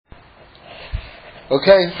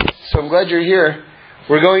Okay, so I'm glad you're here.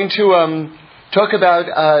 We're going to talk about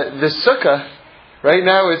the Sukkah. Right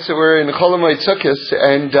now we're in Chol Hamoed Sukkos,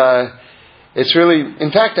 and it's really,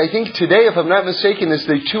 in fact, I think today, if I'm not mistaken, is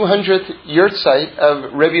the 200th yahrzeit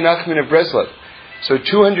of Rebbe Nachman of Breslov. So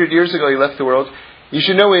 200 years ago he left the world. You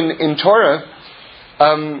should know in Torah,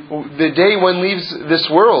 the day one leaves this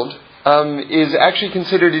world is actually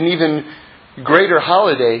considered an even greater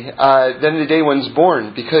holiday than the day one's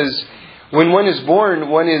born, because when one is born,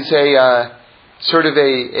 one is a sort of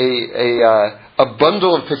a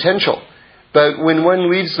bundle of potential. But when one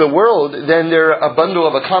leaves the world, then they're a bundle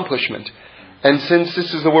of accomplishment. And since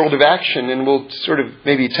this is the world of action, and we'll sort of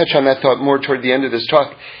maybe touch on that thought more toward the end of this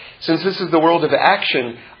talk, since this is the world of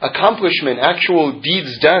action, accomplishment, actual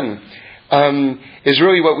deeds done, is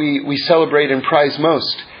really what we celebrate and prize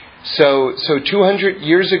most. So 200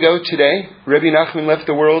 years ago today, Rebbe Nachman left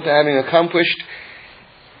the world having accomplished,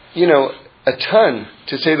 a ton,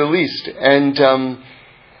 to say the least. And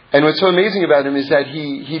what's so amazing about him is that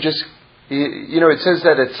he just, it says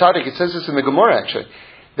that a tzaddik, it says this in the Gemara actually,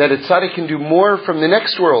 that a tzaddik can do more from the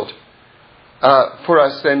next world for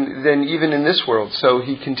us than even in this world. So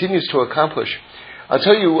he continues to accomplish. I'll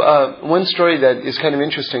tell you one story that is kind of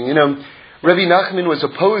interesting. Rebbe Nachman was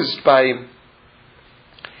opposed by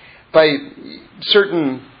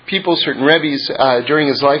certain people, certain Rebbes during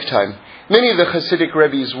his lifetime. Many of the Hasidic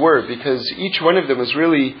Rebbes were, because each one of them was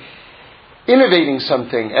really innovating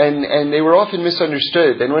something, and they were often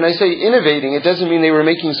misunderstood. And when I say innovating, it doesn't mean they were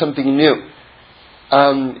making something new.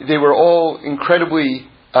 They were all incredibly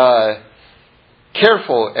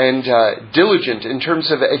careful and diligent in terms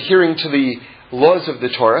of adhering to the laws of the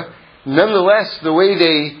Torah. Nonetheless, the way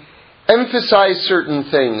they emphasized certain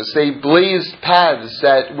things, they blazed paths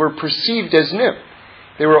that were perceived as new.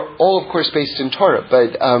 They were all, of course, based in Torah,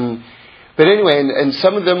 but anyway, and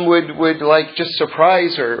some of them would like just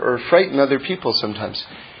surprise or frighten other people sometimes.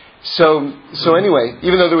 So anyway,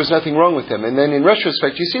 even though there was nothing wrong with them, and then in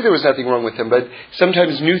retrospect you see there was nothing wrong with them, but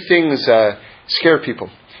sometimes new things scare people.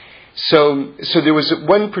 So there was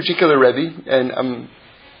one particular Rebbe, and I'm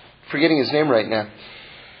forgetting his name right now,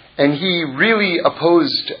 and he really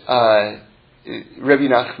opposed Rebbe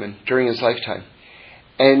Nachman during his lifetime.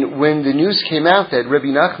 And when the news came out that Rebbe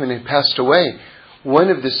Nachman had passed away,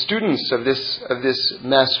 one of the students of this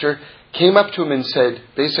master came up to him and said,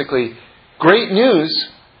 basically, "Great news,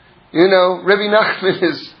 Rebbe Nachman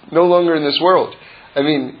is no longer in this world." I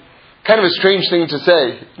mean, kind of a strange thing to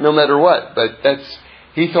say, no matter what, but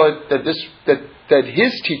he thought that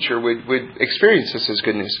his teacher would experience this as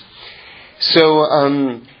good news. So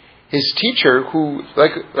his teacher, who,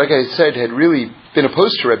 like I said, had really been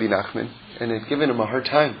opposed to Rebbe Nachman and had given him a hard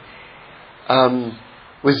time,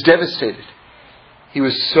 was devastated. He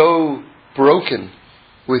was so broken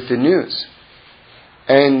with the news.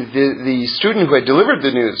 And the student who had delivered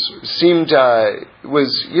the news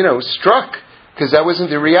was struck, because that wasn't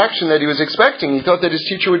the reaction that he was expecting. He thought that his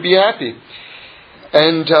teacher would be happy.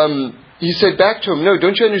 And he said back to him, "No,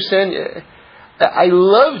 don't you understand? I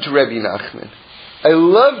loved Rebbe Nachman. I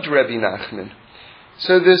loved Rebbe Nachman."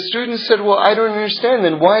 So the student said, "Well, I don't understand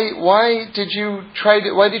then. Why did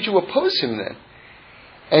you oppose him then?"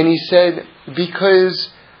 And he said, "Because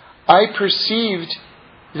I perceived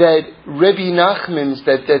that Rebbe Nachman's,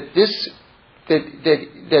 that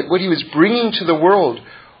what he was bringing to the world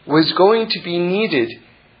was going to be needed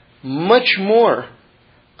much more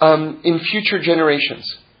in future generations,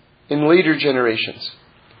 in later generations.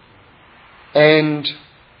 And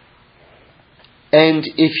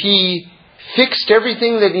if he fixed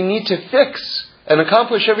everything that he needed to fix and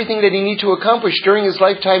accomplished everything that he needed to accomplish during his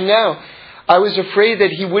lifetime now, I was afraid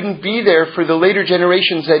that he wouldn't be there for the later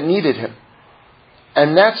generations that needed him.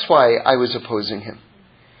 And that's why I was opposing him."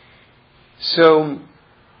 So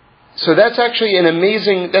that's actually an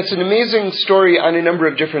amazing story on a number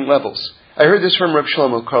of different levels. I heard this from Reb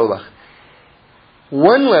Shlomo Carlebach.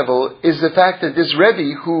 One level is the fact that this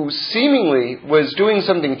Rebbe, who seemingly was doing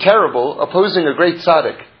something terrible, opposing a great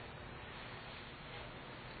tzaddik,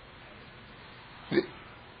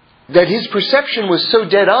 that his perception was so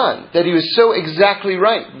dead on, that he was so exactly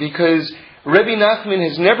right, because Rebbe Nachman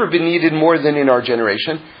has never been needed more than in our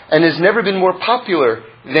generation, and has never been more popular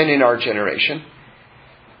than in our generation.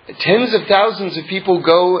 Tens of thousands of people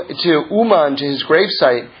go to Uman, to his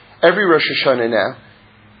gravesite, every Rosh Hashanah now.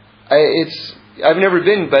 I've never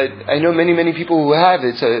been, but I know many, many people who have.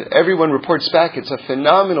 Everyone reports back, it's a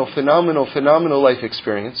phenomenal life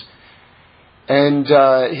experience. And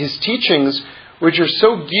his teachings, which are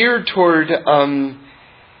so geared toward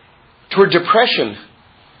depression,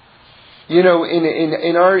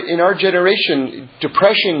 in our generation,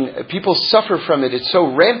 depression, people suffer from it. It's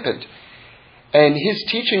so rampant. And his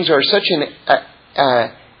teachings are such an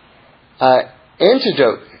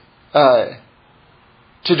antidote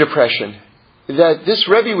to depression that this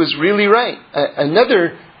Rebbe was really right.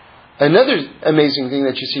 Another amazing thing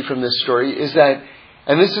that you see from this story is that,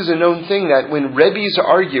 and this is a known thing, that when Rebbes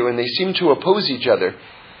argue and they seem to oppose each other,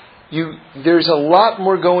 there's a lot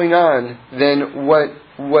more going on than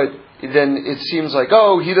than it seems like,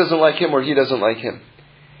 oh, he doesn't like him or he doesn't like him.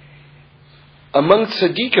 Among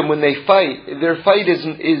tzaddikim, when they fight, their fight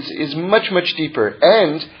is much, much deeper.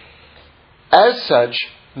 And as such,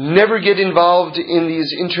 never get involved in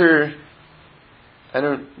these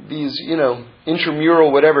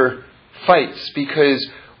intramural whatever fights, because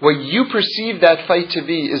what you perceive that fight to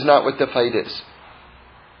be is not what the fight is.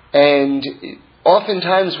 And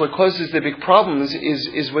oftentimes what causes the big problems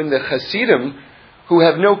is when the Hasidim, who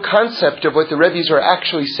have no concept of what the Rebbes are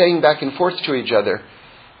actually saying back and forth to each other,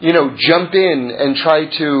 jump in and try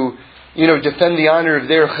to, defend the honor of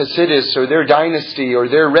their Hasidus or their dynasty or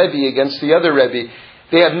their Rebbe against the other Rebbe.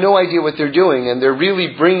 They have no idea what they're doing, and they're really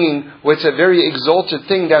bringing what's a very exalted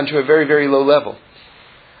thing down to a very, very low level.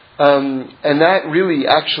 And that really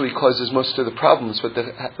actually causes most of the problems with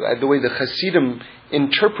the way the Hasidim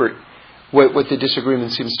interpret what the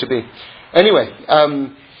disagreement seems to be. Anyway,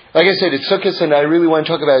 like I said, it's Sukkot, and I really want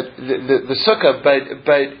to talk about the Sukkah,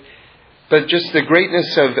 but just the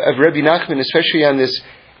greatness of Rebbe Nachman, especially on this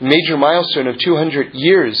major milestone of 200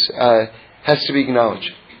 years, has to be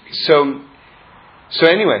acknowledged. So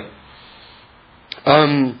anyway,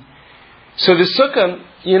 so the Sukkah,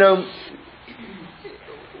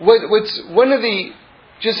 what's one of the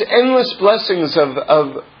just endless blessings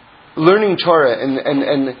of learning Torah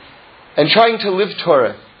and trying to live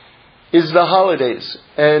Torah is the holidays.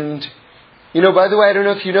 And, by the way, I don't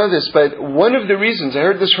know if you know this, but one of the reasons, I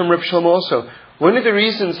heard this from Reb Shlomo also, one of the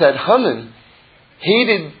reasons that Haman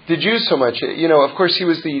hated the Jews so much, of course he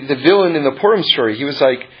was the villain in the Purim story. He was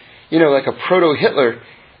like a proto-Hitler,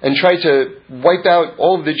 and tried to wipe out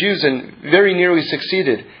all of the Jews and very nearly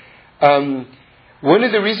succeeded. One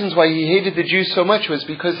of the reasons why he hated the Jews so much was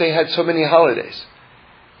because they had so many holidays.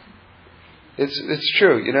 It's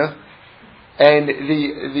true, And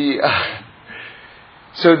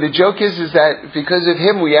so the joke is that because of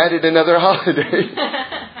him we added another holiday.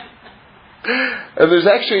 And there's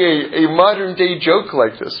actually a modern day joke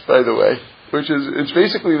like this, by the way, it's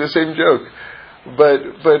basically the same joke. But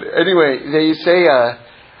anyway, they say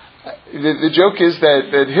the joke is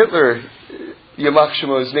that Hitler, Yamach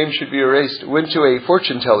Shemo, his name should be erased, went to a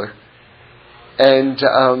fortune teller and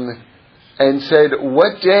said,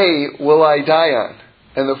 "What day will I die on?"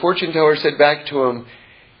 And the fortune teller said back to him,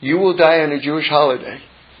 "You will die on a Jewish holiday."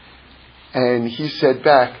 And he said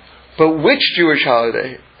back, "But which Jewish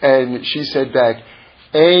holiday?" And she said back,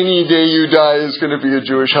 "Any day you die is going to be a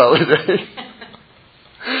Jewish holiday."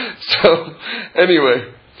 So anyway,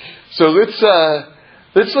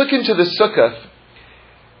 let's look into the Sukkah.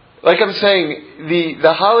 Like I'm saying,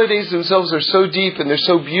 the holidays themselves are so deep and they're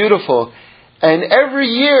so beautiful. And every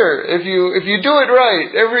year, if you do it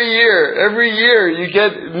right, every year you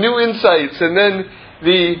get new insights. And then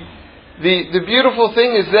the beautiful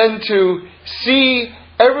thing is then to see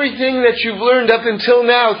everything that you've learned up until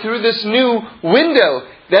now through this new window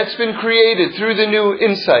that's been created through the new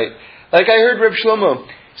insight. Like I heard Reb Shlomo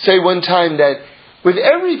say one time that with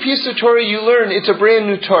every piece of Torah you learn, it's a brand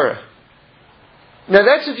new Torah. Now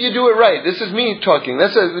that's if you do it right. This is me talking.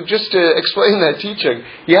 That's just to explain that teaching.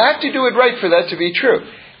 You have to do it right for that to be true.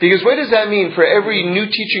 Because what does that mean? For every new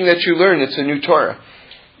teaching that you learn, it's a new Torah.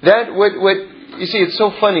 You see, it's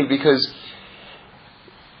so funny because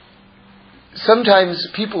sometimes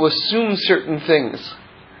people assume certain things.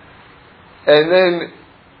 And then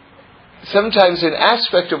sometimes an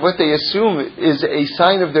aspect of what they assume is a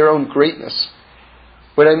sign of their own greatness.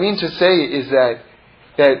 What I mean to say is that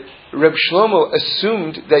Reb Shlomo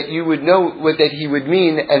assumed that you would know what that he would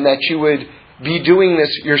mean and that you would be doing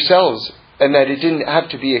this yourselves and that it didn't have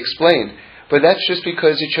to be explained. But that's just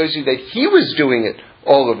because it shows you that he was doing it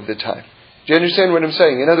all of the time. Do you understand what I'm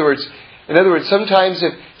saying? In other words, sometimes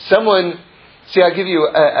if someone... See, I'll give you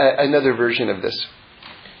another version of this.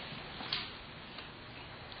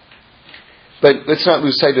 But let's not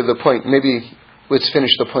lose sight of the point. Maybe let's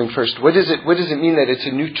finish the point first. What does it mean that it's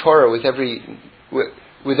a new Torah with every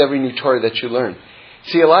new Torah that you learn?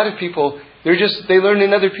 See, a lot of people, they learn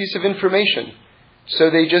another piece of information. So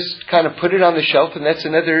they just kind of put it on the shelf and that's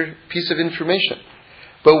another piece of information.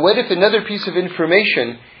 But what if another piece of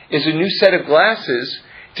information is a new set of glasses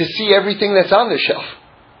to see everything that's on the shelf?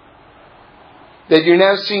 that you're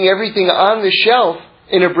now seeing everything on the shelf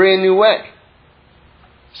in a brand new way.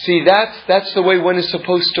 See, that's the way one is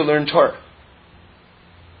supposed to learn Torah.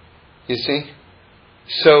 You see?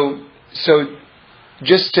 So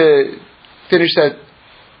just to finish that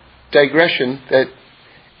digression,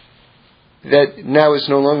 that now is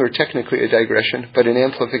no longer technically a digression, but an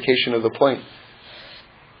amplification of the point,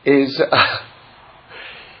 is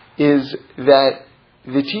that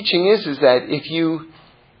the teaching is that if you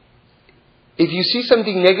see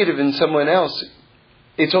something negative in someone else,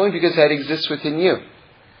 it's only because that exists within you.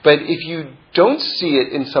 But if you don't see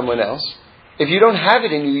it in someone else, if you don't have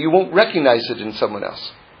it in you, you won't recognize it in someone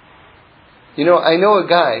else. You know, I know a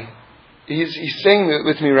guy, he's saying it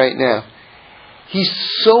with me right now. He's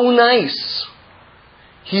so nice.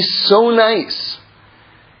 He's so nice.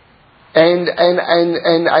 And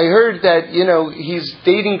I heard that, you know, he's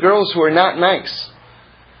dating girls who are not nice.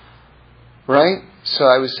 Right? So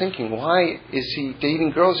I was thinking, why is he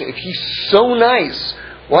dating girls? If he's so nice,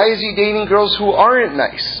 why is he dating girls who aren't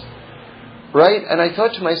nice? Right? And I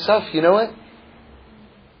thought to myself, you know what?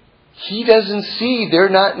 He doesn't see their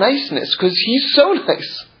not niceness because he's so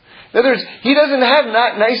nice. In other words, he doesn't have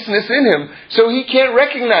not niceness in him, so he can't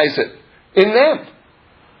recognize it in them.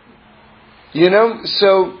 You know?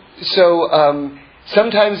 So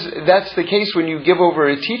sometimes that's the case when you give over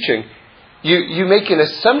a teaching. You make an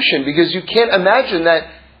assumption because you can't imagine that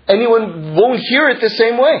anyone won't hear it the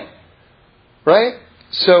same way. Right?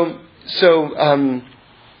 So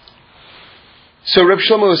Reb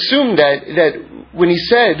Shlomo assumed that when he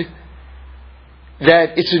said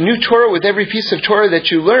that it's a new Torah with every piece of Torah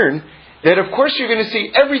that you learn, that of course you're going to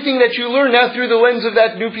see everything that you learn now through the lens of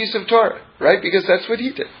that new piece of Torah, right? Because that's what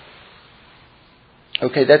he did.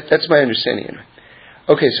 Okay, that's my understanding anyway.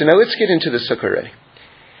 Okay, so now let's get into the sukkah already.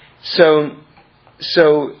 So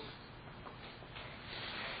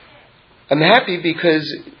I'm happy because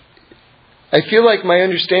I feel like my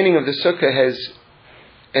understanding of the sukkah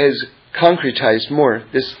has concretized more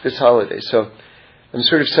this holiday. So I'm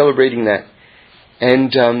sort of celebrating that.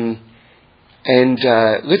 And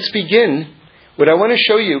let's begin. What I want to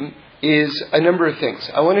show you is a number of things.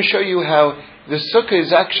 I want to show you how the sukkah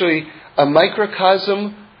is actually a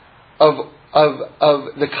microcosm of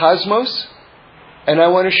the cosmos, and I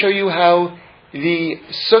want to show you how the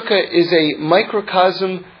sukkah is a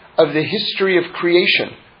microcosm of the history of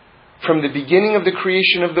creation, from the beginning of the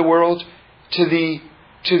creation of the world to the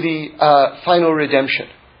final redemption.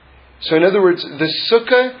 So, in other words, the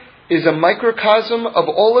sukkah is a microcosm of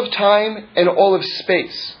all of time and all of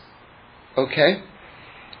space. Okay?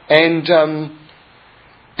 And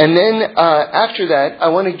then after that, I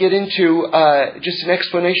want to get into just an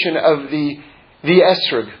explanation of the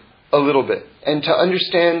esrog a little bit, and to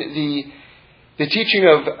understand the teaching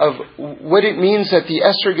of what it means that the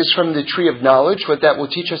esrog is from the tree of knowledge, what that will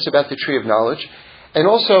teach us about the tree of knowledge, and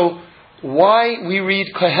also why we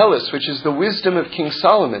read Koheles, which is the wisdom of King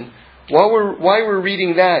Solomon, why we're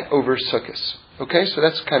reading that over Sukkos. Okay, so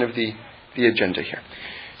that's kind of the agenda here.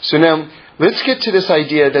 So now, let's get to this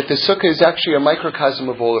idea that the sukkah is actually a microcosm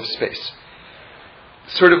of all of space.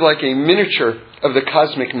 Sort of like a miniature of the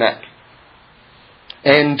cosmic map.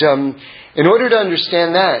 And in order to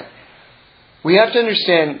understand that, we have to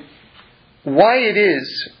understand why it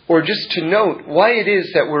is, or just to note why it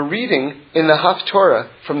is that we're reading in the Haftorah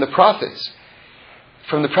from the prophets,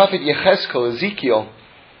 from the prophet Yechezkel, Ezekiel,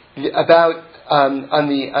 about on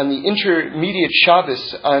the intermediate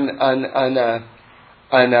Shabbos on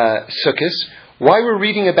Sukkot, why we're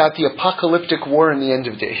reading about the apocalyptic war in the end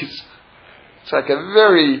of days. It's like a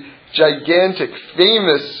very gigantic,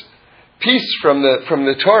 famous piece from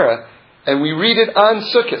the Torah, and we read it on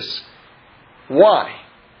Sukkot. Why?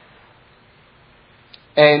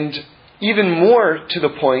 And even more to the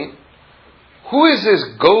point, who is this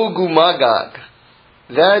Gog Magog?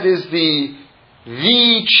 That is the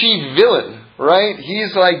chief villain, right?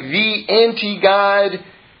 He's like the anti-God.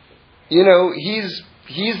 You know, he's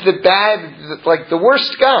the bad, like the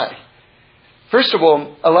worst guy. First of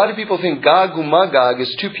all, a lot of people think Gog and Magog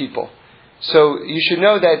is two people. So you should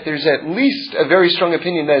know that there's at least a very strong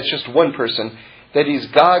opinion that it's just one person, that he's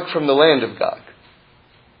Gog from the land of Gog.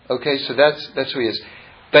 Okay, so that's who he is.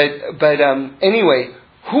 But anyway,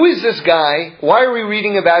 who is this guy? Why are we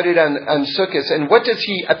reading about it on Sukkot? And what does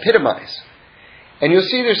he epitomize? And you'll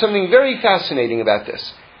see there's something very fascinating about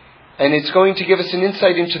this. And it's going to give us an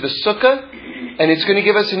insight into the sukkah, and it's going to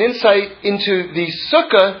give us an insight into the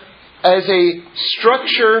sukkah as a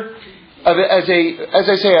structure, as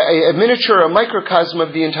I say, a miniature, a microcosm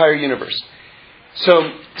of the entire universe.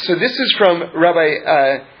 So this is from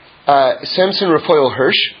Rabbi Samson Raphael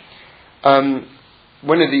Hirsch.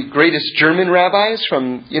 one of the greatest German rabbis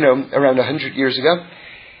from, around 100 years ago.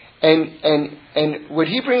 And what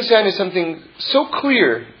he brings down is something so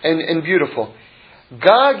clear and beautiful.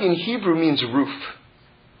 Gog in Hebrew means roof.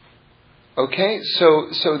 Okay? So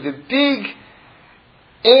the big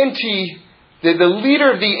the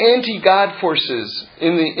leader of the anti-God forces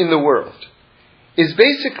in the world is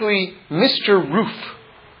basically Mr. Roof.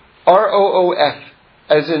 R-O-O-F.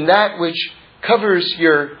 As in that which covers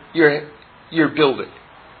your building.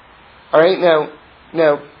 Alright,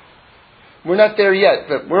 now, we're not there yet,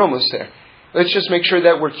 but we're almost there. Let's just make sure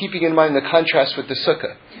that we're keeping in mind the contrast with the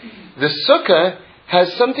sukkah. The sukkah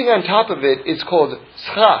has something on top of it, it's called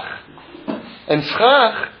schach. And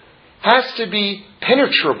schach has to be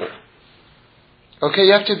penetrable. Okay,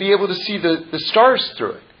 you have to be able to see the stars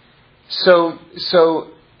through it. So,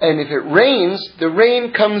 and if it rains, the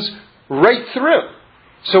rain comes right through.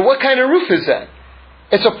 So what kind of roof is that?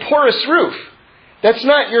 It's a porous roof. That's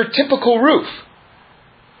not your typical roof.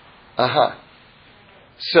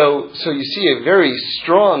 So you see a very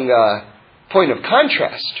strong point of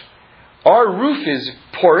contrast. Our roof is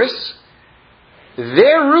porous.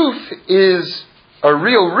 Their roof is a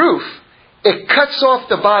real roof. It cuts off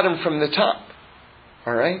the bottom from the top.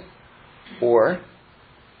 Alright? Or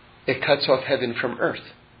it cuts off heaven from earth.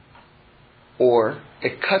 Or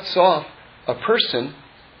it cuts off a person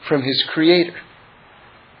from his creator.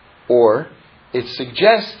 Or it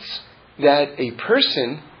suggests that a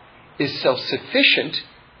person is self-sufficient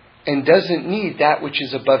and doesn't need that which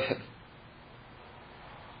is above him.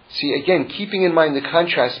 See, again, keeping in mind the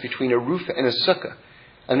contrast between a roof and a sukkah.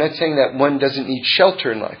 I'm not saying that one doesn't need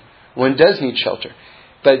shelter in life. One does need shelter.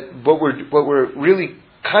 But what we're really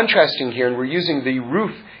contrasting here, and we're using the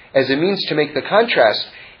roof as a means to make the contrast,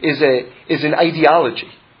 is an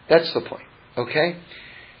ideology. That's the point. Okay?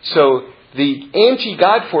 So the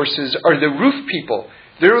anti-God forces are the roof people.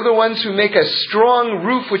 They're the ones who make a strong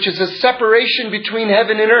roof, which is a separation between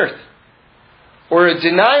heaven and earth. Or a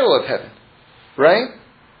denial of heaven. Right?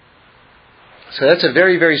 So that's a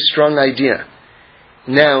very, very strong idea.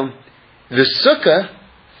 Now, the sukkah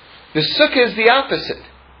is the opposite.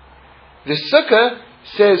 The sukkah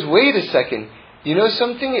says, wait a second, you know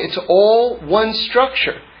something? It's all one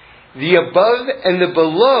structure. The above and the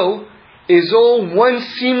below is all one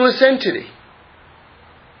seamless entity.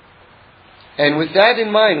 And with that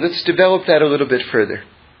in mind, let's develop that a little bit further.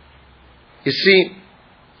 You see,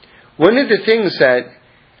 one of the things that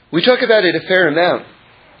we talk about it a fair amount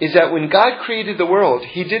is that when God created the world,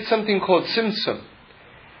 He did something called Tzimtzum.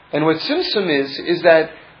 And what Tzimtzum is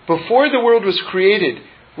that before the world was created,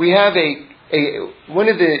 we have one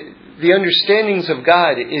of the understandings of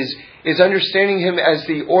God is understanding Him as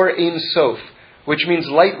the Or Ein Sof, which means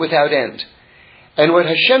light without end. And what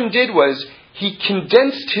Hashem did was, He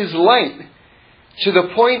condensed His light to the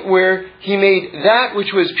point where He made that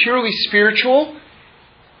which was purely spiritual,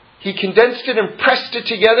 He condensed it and pressed it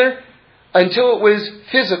together until it was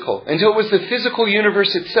physical, until it was the physical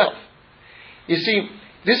universe itself. You see,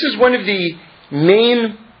 this is one of the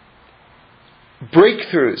main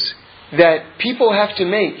breakthroughs that people have to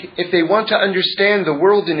make if they want to understand the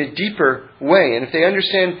world in a deeper way, and if they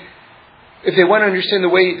want to understand the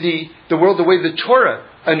world the way the Torah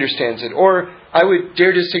understands it, or I would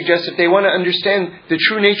dare to suggest if they want to understand the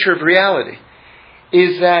true nature of reality,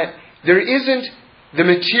 is that there isn't the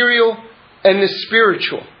material and the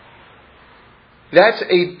spiritual. That's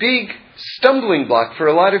a big stumbling block for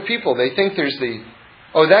a lot of people. They think there's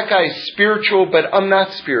that guy's spiritual, but I'm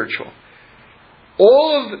not spiritual.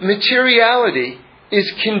 All of materiality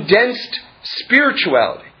is condensed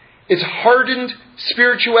spirituality. It's hardened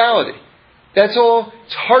spirituality. That's all.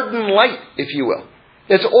 It's hardened light, if you will.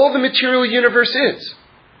 That's all the material universe is.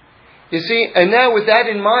 You see, and now with that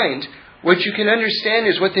in mind, what you can understand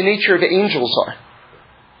is what the nature of angels are.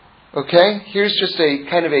 Okay? Here's just a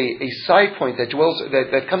kind of a side point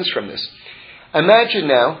that comes from this. Imagine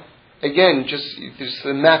now, again, just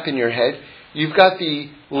the map in your head. You've got the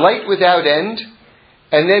light without end,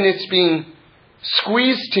 and then it's being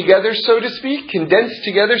squeezed together, so to speak, condensed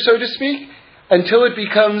together, so to speak, until it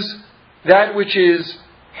becomes that which is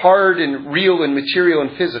hard and real and material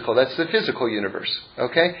and physical. That's the physical universe.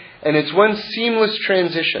 Okay? And it's one seamless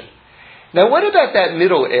transition. Now, what about that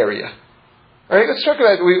middle area? All right, let's talk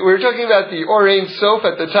about, we were talking about the Or Ein Sof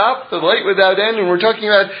at the top, the light without end, and we're talking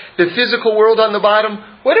about the physical world on the bottom.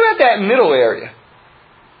 What about that middle area?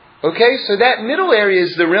 Okay, so that middle area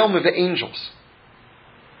is the realm of the angels.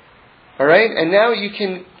 All right, and now you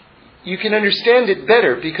can understand it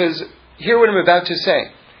better, because hear what I'm about to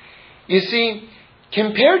say. You see,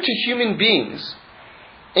 compared to human beings,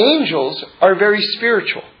 angels are very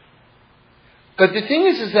spiritual. But the thing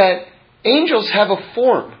is that angels have a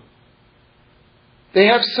form. They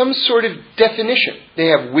have some sort of definition. They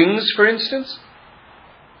have wings, for instance.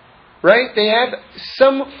 Right? They have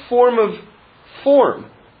some form of form.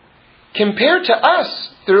 Compared to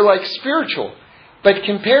us, they're like spiritual. But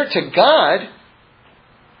compared to God,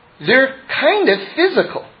 they're kind of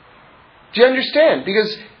physical. Do you understand?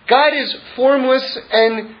 Because God is formless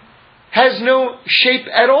and has no shape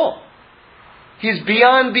at all. He's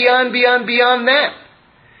beyond that.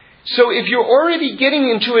 So if you're already getting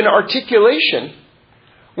into an articulation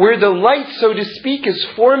where the light, so to speak, is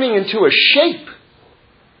forming into a shape,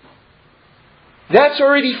 that's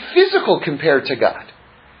already physical compared to God.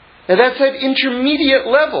 Now that's that intermediate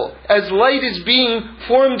level as light is being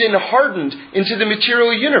formed and hardened into the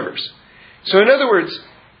material universe. So in other words,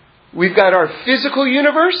 we've got our physical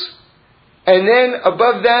universe, and then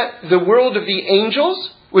above that, the world of the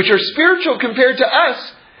angels, which are spiritual compared to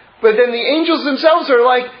us, but then the angels themselves are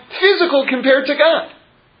like physical compared to God.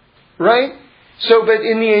 Right? So, but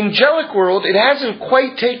in the angelic world, it hasn't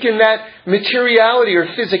quite taken that materiality or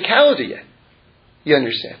physicality yet. You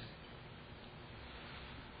understand?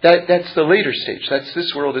 That's the later stage. That's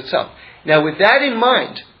this world itself. Now, with that in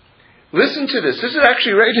mind, listen to this. This is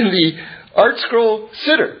actually right in the Art Scroll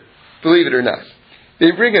Siddur, believe it or not.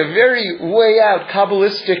 They bring a very way out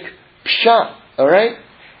Kabbalistic pshat. All right?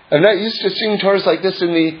 I'm not used to seeing Torahs like this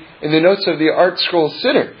in the notes of the Art Scroll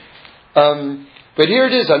Siddur. But here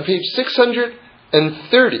it is on page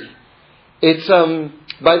 630. It's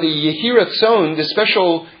by the Yehi Ratzon, the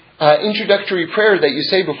special introductory prayer that you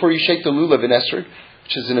say before you shake the lulav in esrog,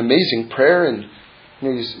 which is an amazing prayer, and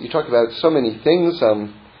you talk about so many things.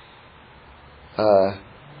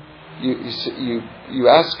 You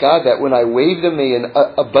ask God that when I wave them, may an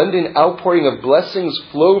abundant outpouring of blessings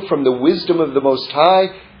flow from the wisdom of the Most High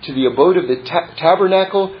to the abode of the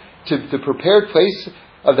tabernacle, to the prepared place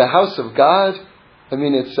of the house of God. I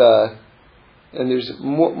mean, it's and there's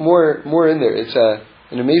more in there. It's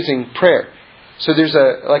an amazing prayer. So there's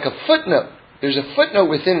a footnote. There's a footnote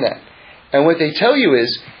within that. And what they tell you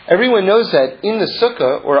is, everyone knows that in the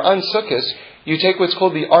sukkah, or on sukkahs, you take what's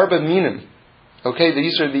called the arba minim. Okay,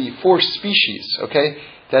 these are the 4 species. Okay,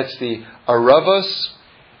 that's the aravos,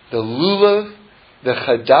 the lulav, the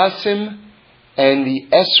chadasim, and the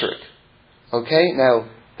esrog. Okay, now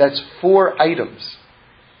that's 4 items.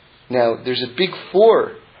 Now there's a big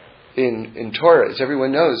 4 in Torah, as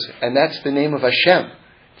everyone knows, and that's the name of Hashem,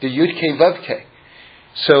 the Yud Kei Vav Kei.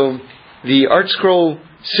 So the Art Scroll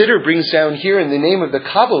Siddur brings down here in the name of the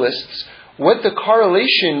Kabbalists what the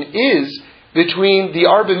correlation is between the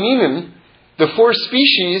arba minim, the 4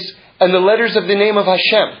 species, and the letters of the name of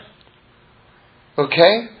Hashem.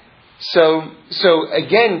 Okay? So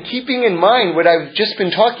again, keeping in mind what I've just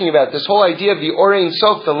been talking about, this whole idea of the Or Ein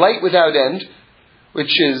Sof, the light without end,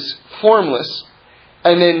 which is formless,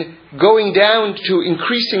 and then going down to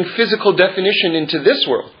increasing physical definition into this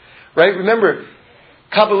world. Right? Remember,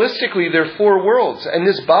 Kabbalistically, there are 4 worlds, and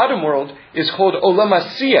this bottom world is called Olam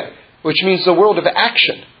Asiyah, which means the world of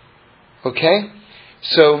action. Okay?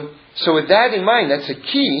 So with that in mind, that's a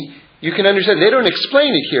key. You can understand. They don't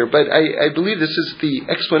explain it here, but I believe this is the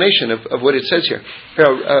explanation of what it says here. Here,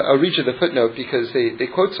 I'll read you the footnote because they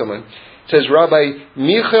quote someone. It says, Rabbi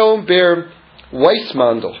Michael Ber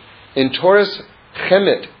Weissmandel in Toras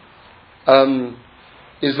Chemet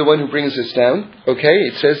is the one who brings this down. Okay?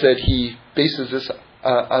 It says that he bases this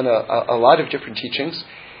on a lot of different teachings.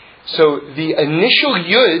 So the initial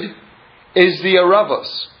Yud is the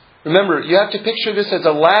Aravos. Remember, you have to picture this as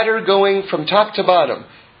a ladder going from top to bottom.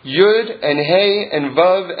 Yud and Hey and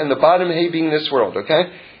Vav, and the bottom Hey being this world,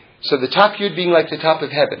 okay? So the top Yud being like the top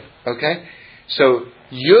of heaven, okay? So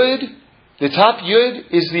Yud, the top Yud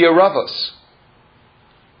is the Aravos.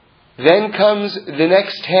 Then comes the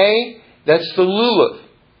next Hey, that's the Lulav.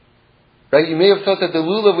 Right? You may have thought that the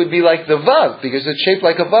Lulav would be like the Vav, because it's shaped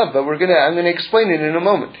like a Vav, but I'm going to explain it in a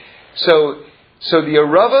moment. So the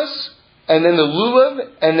Aravos, and then the Lulav,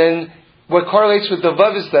 and then what correlates with the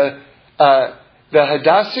Vav is the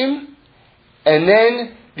Hadassim, and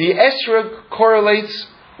then the Esrog correlates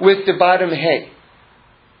with the bottom Hey.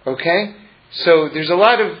 Okay? So there's a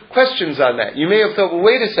lot of questions on that. You may have thought, well,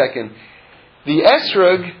 wait a second. The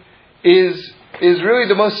Esrog is really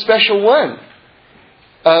the most special one.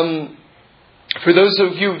 For those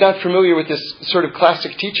of you not familiar with this sort of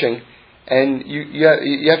classic teaching, and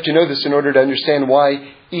you have to know this in order to understand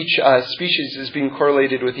why each species is being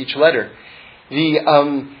correlated with each letter.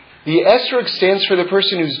 The Esrog stands for the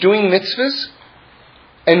person who's doing mitzvahs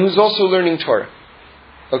and who's also learning Torah.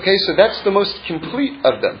 Okay, so that's the most complete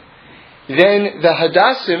of them. Then the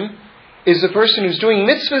Hadassim is the person who's doing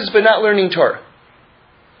mitzvahs but not learning Torah.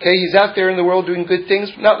 Okay, he's out there in the world doing good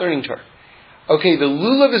things, not learning Torah. Okay, the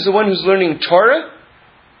lulav is the one who's learning Torah,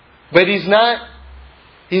 but he's not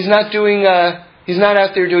out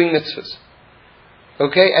there doing mitzvahs.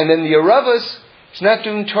 Okay, and then the aravas, he's not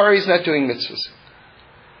doing Torah, he's not doing mitzvahs.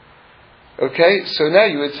 Okay, so now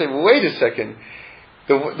you would say, well, wait a second.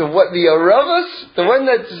 The aravas, the one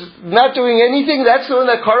that's not doing anything, that's the one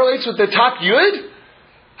that correlates with the top yud?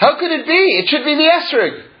 How could it be? It should be the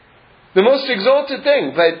esrog, the most exalted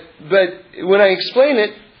thing. But when I explain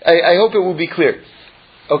it, I hope it will be clear.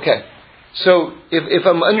 Okay, so if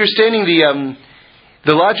I'm understanding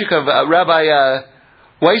the logic of Rabbi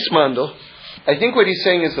Weissmandel, I think what he's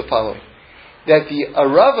saying is the following: that the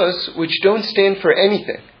aravas, which don't stand for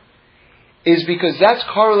anything, is because that's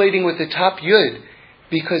correlating with the top yud,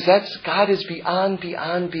 because God is beyond.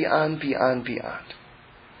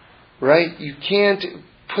 Right? You can't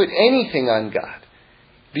put anything on God,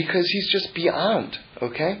 because He's just beyond.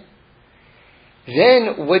 Okay?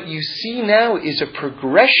 Then what you see now is a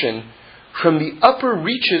progression from the upper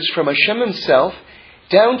reaches from Hashem Himself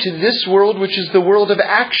down to this world, which is the world of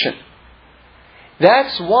action.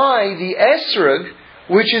 That's why the esrog,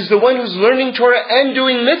 which is the one who's learning Torah and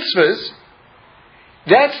doing mitzvahs,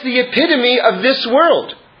 that's the epitome of this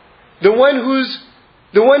world. The one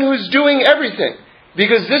who's doing everything.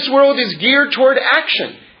 Because this world is geared toward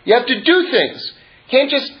action. You have to do things. You can't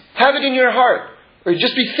just have it in your heart or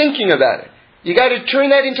just be thinking about it. You got to turn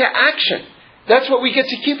that into action. That's what we get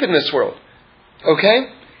to keep in this world. Okay?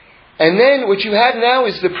 And then what you have now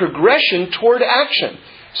is the progression toward action.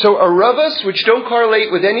 So aravas, which don't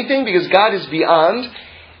correlate with anything because God is beyond.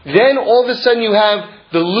 Then all of a sudden you have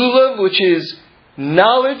the lulav, which is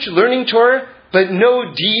knowledge, learning Torah, but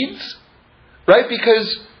no deeds. Right?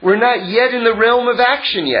 Because we're not yet in the realm of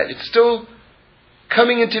action yet. It's still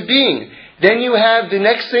coming into being. Then you have, the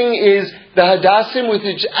next thing is the hadassim, with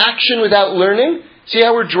its action without learning. See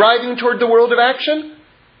how we're driving toward the world of action?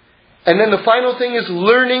 And then the final thing is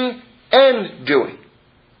learning and doing.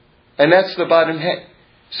 And that's the bottom head.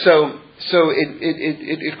 So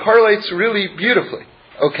it correlates really beautifully.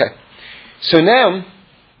 Okay. So now,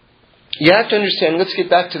 you have to understand, let's get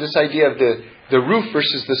back to this idea of the roof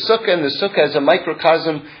versus the sukkah, and the sukkah as a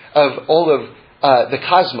microcosm of all of the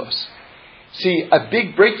cosmos. See, a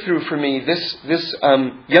big breakthrough for me this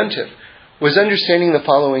Yontif was understanding the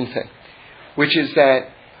following thing, which is that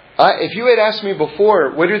if you had asked me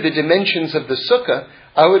before what are the dimensions of the sukkah,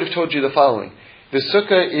 I would have told you the following. The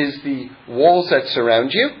sukkah is the walls that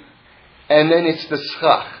surround you, and then it's the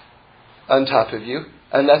schach on top of you,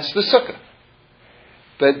 and that's the sukkah.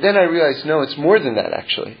 But then I realized, no, it's more than that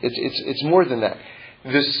actually. It's more than that.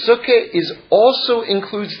 The sukkah also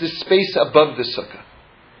includes the space above the sukkah.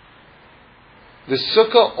 The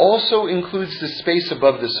sukkah also includes the space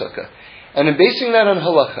above the sukkah. And I'm basing that on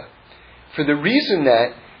halacha. For the reason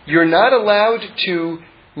that you're not allowed to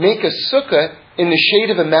make a sukkah in the shade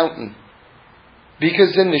of a mountain.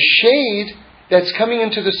 Because then the shade that's coming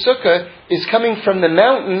into the sukkah is coming from the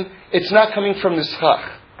mountain, it's not coming from the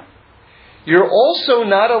schach. You're also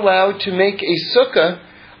not allowed to make a sukkah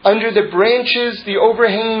under the branches, the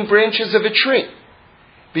overhanging branches of a tree.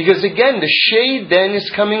 Because again, the shade then is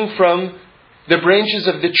coming from the branches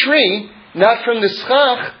of the tree, not from the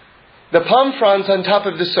schach, the palm fronds on top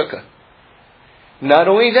of the sukkah. Not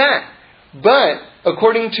only that, but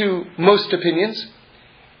according to most opinions,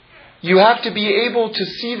 you have to be able to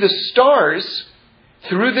see the stars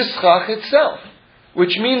through the schach itself.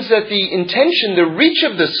 Which means that the intention, the reach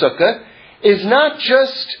of the sukkah, is not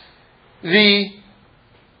just the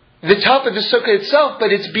top of the sukkah itself,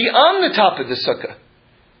 but it's beyond the top of the sukkah.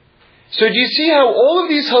 So do you see how all of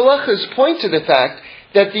these halachas point to the fact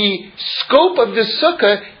that the scope of the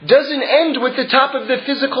sukkah doesn't end with the top of the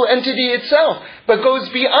physical entity itself, but goes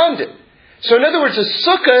beyond it? So in other words, a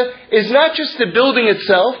sukkah is not just the building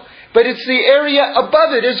itself, but it's the area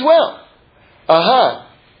above it as well. Aha.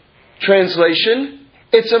 Translation,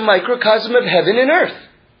 it's a microcosm of heaven and earth.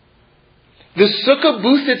 The sukkah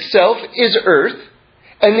booth itself is earth,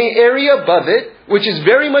 and the area above it, which is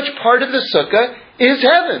very much part of the sukkah, is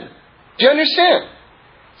heaven. Do you understand?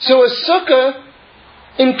 So a sukkah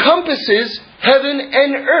encompasses heaven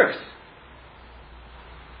and earth.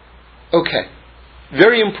 Okay.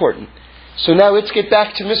 Very important. So now let's get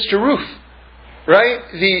back to Mr. Roof.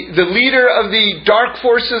 Right? The leader of the dark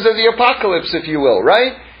forces of the apocalypse, if you will.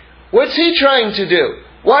 Right? What's he trying to do?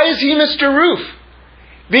 Why is he Mr. Roof?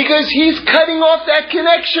 Because he's cutting off that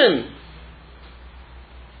connection.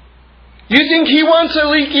 You think he wants a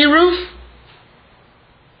leaky roof?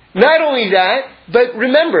 Not only that, but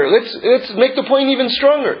remember, let's make the point even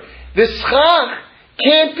stronger. The schach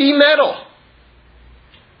can't be metal.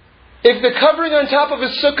 If the covering on top of a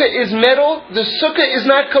sukkah is metal, the sukkah is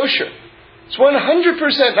not kosher. It's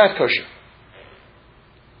 100% not kosher.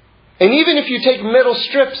 And even if you take metal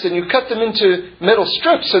strips and you cut them into metal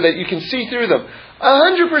strips so that you can see through them,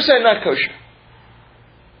 100% not kosher.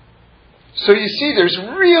 So you see, there's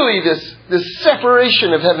really this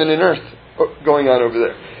separation of heaven and earth going on over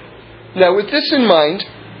there. Now, with this in mind,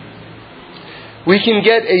 we can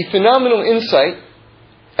get a phenomenal insight,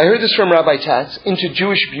 I heard this from Rabbi Tatz, into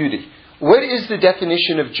Jewish beauty. What is the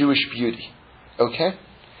definition of Jewish beauty? Okay?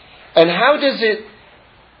 And how does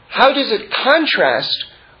it contrast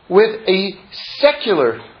with a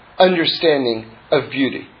secular understanding of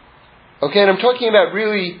beauty? Okay, and I'm talking about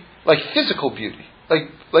really like physical beauty.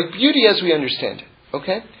 Like beauty as we understand it.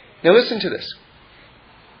 Okay? Now listen to this.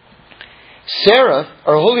 Sarah,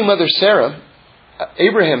 our Holy Mother Sarah,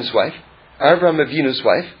 Abraham's wife, Avraham Avinu's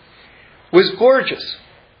wife, was gorgeous.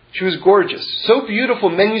 She was gorgeous. So beautiful,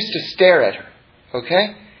 men used to stare at her.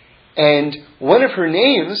 Okay? And one of her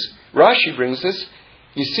names, Rashi brings this,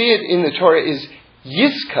 you see it in the Torah, is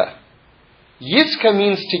Yizka. Yizka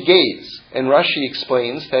means to gaze. And Rashi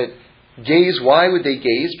explains that gaze, why would they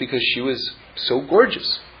gaze? Because she was so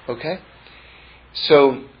gorgeous. Okay?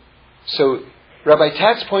 So Rabbi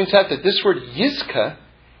Tatz points out that this word Yizka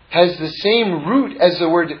has the same root as the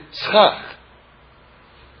word tzchach.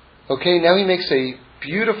 Okay, now he makes a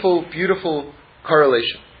beautiful, beautiful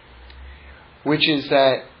correlation, which is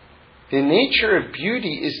that the nature of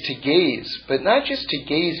beauty is to gaze, but not just to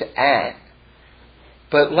gaze at,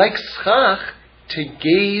 but like tzchach, to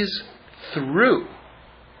gaze through.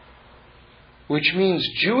 Which means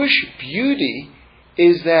Jewish beauty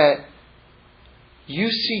is that you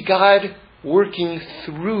see God working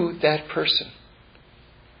through that person.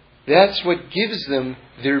 That's what gives them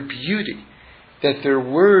their beauty. That their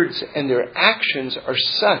words and their actions are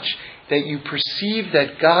such that you perceive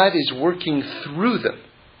that God is working through them.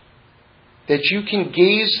 That you can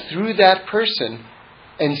gaze through that person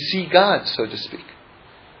and see God, so to speak.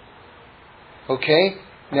 Okay?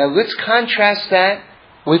 Now let's contrast that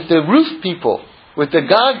with the roof people, with the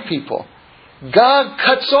Gog people. Gog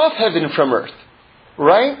cuts off heaven from earth.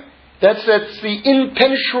 Right? That's the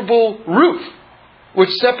impenetrable roof, which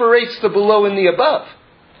separates the below and the above.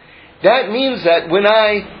 That means that when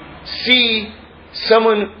I see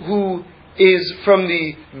someone who is from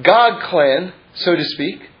the Gog clan, so to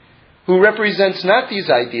speak, who represents not these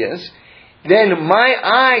ideas, then my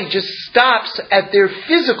eye just stops at their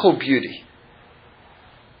physical beauty.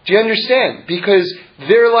 Do you understand? Because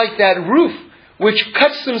they're like that roof which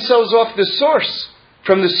cuts themselves off the source,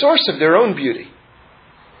 from the source of their own beauty.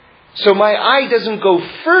 So my eye doesn't go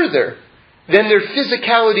further than their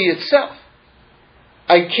physicality itself.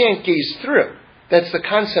 I can't gaze through. That's the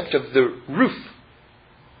concept of the roof.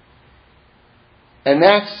 And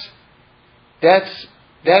that's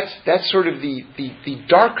sort of the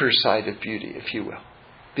darker side of beauty, if you will.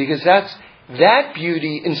 Because that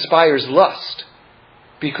beauty inspires lust.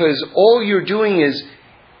 Because all you're doing is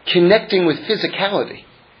connecting with physicality.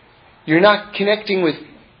 You're not connecting with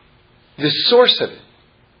the source of it,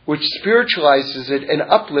 which spiritualizes it and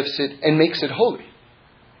uplifts it and makes it holy.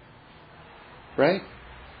 Right?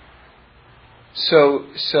 So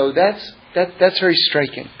that's very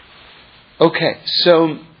striking. Okay,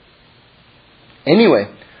 so anyway,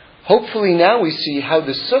 hopefully now we see how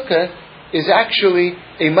the sukkah is actually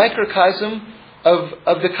a microcosm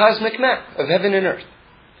of the cosmic map of heaven and earth.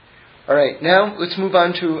 Alright, now let's move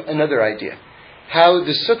on to another idea. How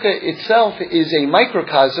the sukkah itself is a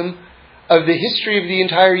microcosm of the history of the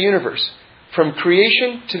entire universe, from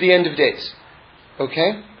creation to the end of days.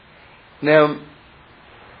 Okay? Now,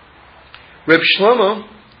 Reb Shlomo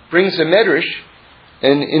brings a medrash,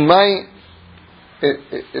 and in my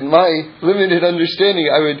limited understanding,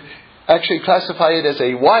 I would actually classify it as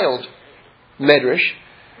a wild medrash,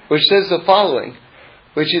 which says the following,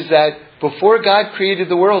 which is that before God created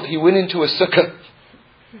the world, He went into a sukkah.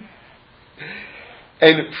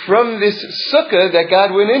 And from this sukkah that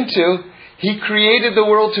God went into, He created the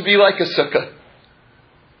world to be like a sukkah.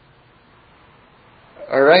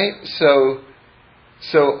 Alright? So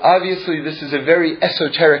obviously this is a very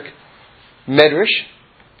esoteric medrash.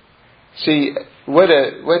 See, what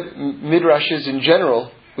midrash is in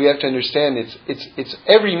general, we have to understand it's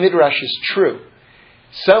every midrash is true.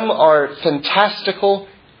 Some are fantastical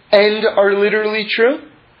and are literally true.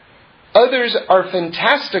 Others are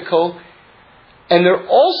fantastical and they're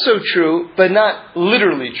also true, but not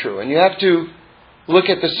literally true. And you have to look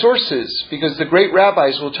at the sources, because the great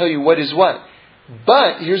rabbis will tell you what is what.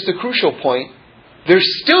 But here's the crucial point. They're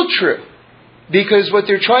still true, because what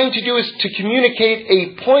they're trying to do is to communicate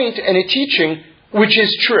a point and a teaching which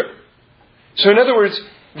is true. So in other words,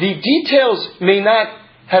 the details may not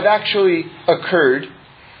have actually occurred,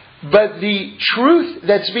 but the truth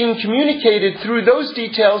that's being communicated through those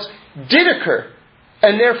details did occur,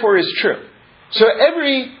 and therefore is true. So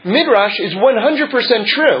every midrash is 100%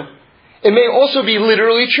 true. It may also be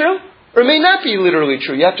literally true, or it may not be literally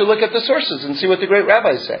true. You have to look at the sources and see what the great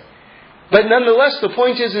rabbis say. But nonetheless, the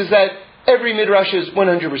point is that every midrash is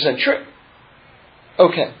 100% true.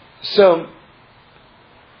 Okay, so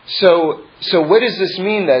what does this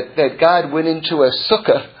mean that God went into a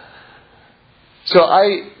sukkah? So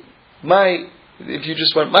if you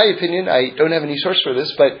just want my opinion, I don't have any source for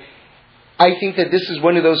this, but I think that this is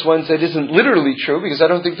one of those ones that isn't literally true, because I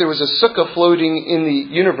don't think there was a sukkah floating in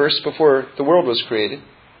the universe before the world was created,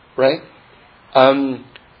 right? And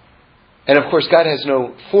of course, God has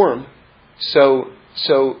no form,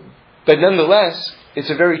 but nonetheless, it's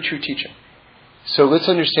a very true teaching. So let's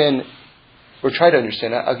understand, or try to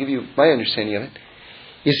understand. I'll give you my understanding of it.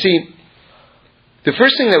 You see, the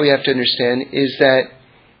first thing that we have to understand is that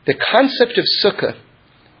the concept of sukkah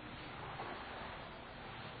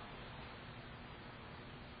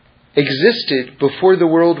existed before the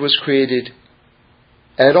world was created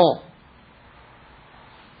at all.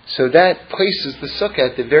 So that places the sukkah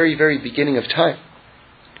at the very, very beginning of time.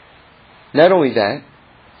 Not only that,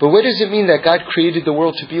 but what does it mean that God created the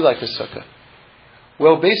world to be like a sukkah?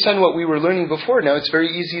 Well, based on what we were learning before, now it's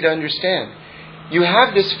very easy to understand. You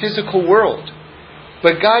have this physical world,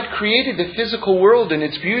 but God created the physical world and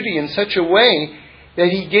its beauty in such a way that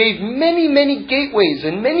He gave many, many gateways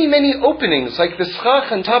and many, many openings, like the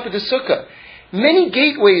schach on top of the sukkah. Many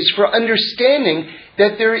gateways for understanding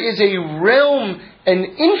that there is a realm and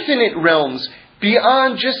infinite realms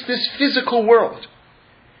beyond just this physical world.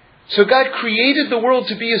 So God created the world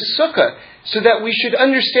to be a sukkah so that we should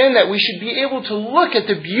understand that we should be able to look at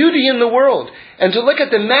the beauty in the world and to look at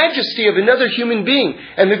the majesty of another human being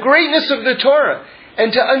and the greatness of the Torah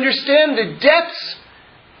and to understand the depths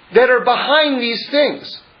that are behind these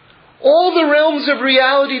things. All the realms of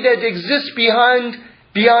reality that exist beyond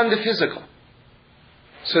the physical.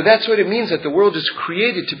 So that's what it means that the world is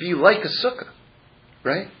created to be like a sukkah.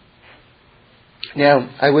 Right? Now,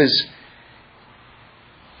 I was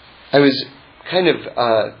kind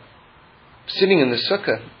of sitting in the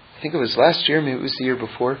sukkah. I think it was last year, maybe it was the year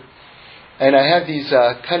before. And I have these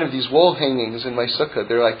these wall hangings in my sukkah.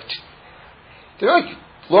 They're like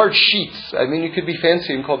large sheets. I mean, you could be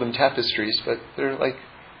fancy and call them tapestries, but they're like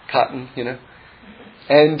cotton,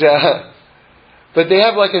 And but they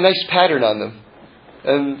have like a nice pattern on them,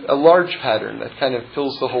 and a large pattern that kind of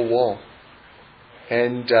fills the whole wall.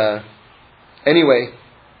 And anyway,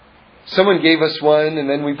 someone gave us one, and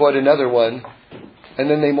then we bought another one, and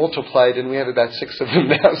then they multiplied, and we have about 6 of them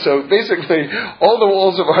now. So basically, all the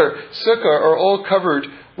walls of our sukkah are all covered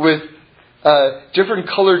with different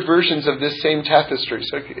colored versions of this same tapestry.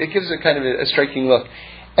 So it gives it kind of a striking look.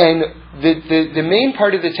 And the main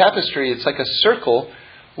part of the tapestry, it's like a circle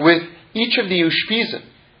with each of the ushpizim,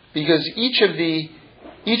 because each of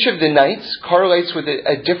the knights correlates with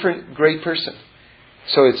a different great person.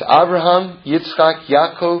 So it's Abraham, Yitzchak,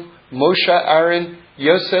 Yaakov, Moshe, Aaron,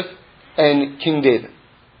 Yosef, and King David.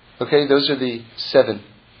 Okay, those are the 7.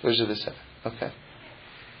 Okay.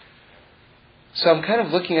 So I'm kind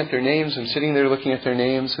of looking at their names. I'm sitting there looking at their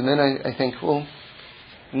names, and then I think, well,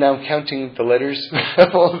 now I'm counting the letters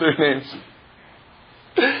of all their names.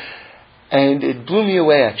 And it blew me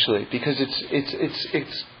away, actually, because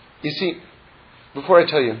it's you see, before I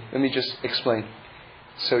tell you, let me just explain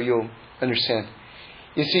so you'll understand.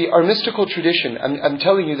 You see, our mystical tradition, I'm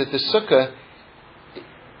telling you that the sukkah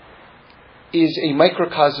is a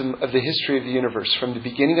microcosm of the history of the universe from the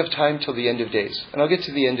beginning of time till the end of days. And I'll get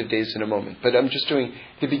to the end of days in a moment, but I'm just doing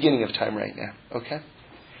the beginning of time right now, okay?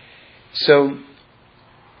 So,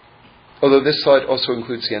 although this thought also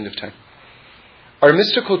includes the end of time. Our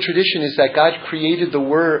mystical tradition is that God created the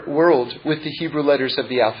world with the Hebrew letters of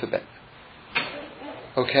the alphabet.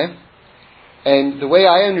 Okay? And the way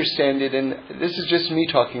I understand it, and this is just me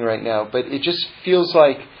talking right now, but it just feels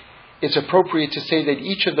like it's appropriate to say that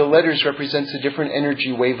each of the letters represents a different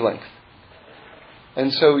energy wavelength.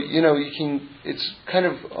 And so, it's kind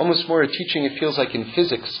of almost more a teaching, it feels like, in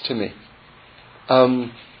physics to me.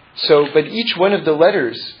 But each one of the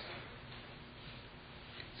letters,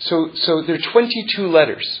 so there are 22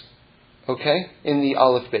 letters, okay, in the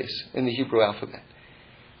Aleph base, in the Hebrew alphabet,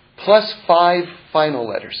 plus 5 final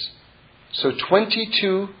letters. So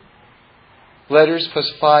 22 letters plus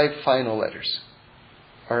 5 final letters.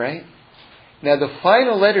 All right? Now the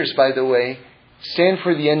final letters, by the way, stand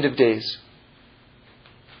for the end of days.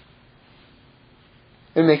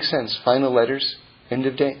 It makes sense. Final letters, end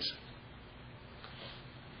of days.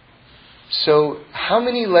 So how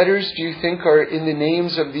many letters do you think are in the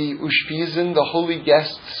names of the Ushpizin, the holy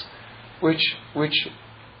guests, which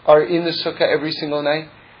are in the sukkah every single night?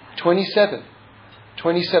 27.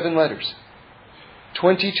 27 letters.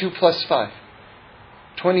 22 plus 5.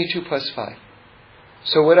 22 plus 5.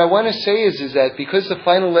 So what I want to say is that because the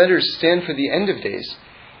final letters stand for the end of days,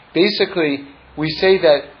 basically we say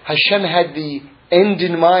that Hashem had the end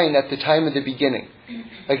in mind at the time of the beginning.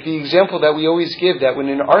 Like the example that we always give, that when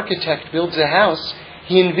an architect builds a house,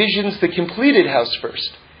 he envisions the completed house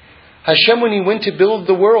first. Hashem, when He went to build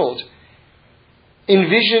the world,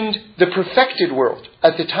 envisioned the perfected world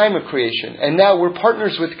at the time of creation. And now we're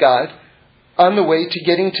partners with God on the way to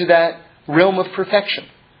getting to that realm of perfection.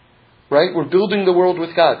 Right? We're building the world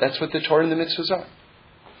with God. That's what the Torah and the mitzvahs are.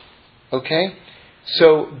 Okay?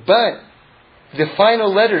 So, but the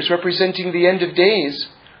final letters representing the end of days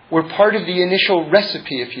were part of the initial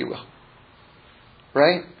recipe, if you will.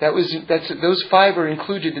 Right? Those 5 are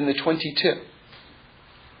included in the 22.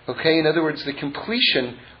 Okay? In other words, the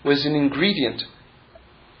completion was an ingredient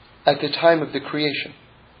at the time of the creation.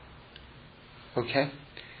 Okay?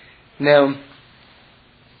 Now,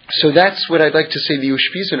 so that's what I'd like to say the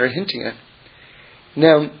Ushpizin are hinting at.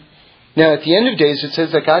 Now, at the end of days, it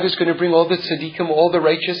says that God is going to bring all the tzaddikim, all the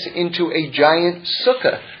righteous, into a giant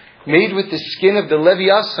sukkah made with the skin of the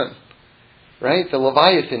Leviathan, right? The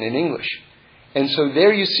Leviathan in English. And so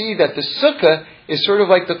there you see that the sukkah is sort of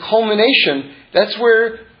like the culmination. That's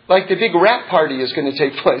where, like, the big rap party is going to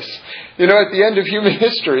take place. You know, at the end of human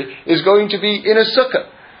history is going to be in a sukkah.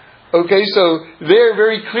 Okay, so there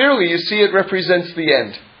very clearly you see it represents the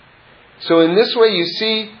end. So in this way you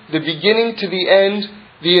see the beginning to the end,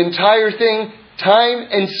 the entire thing, time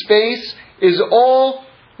and space is all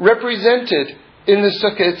represented in the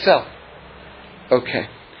sukkah itself. Okay.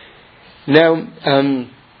 Now,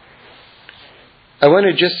 I want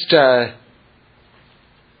to just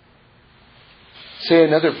say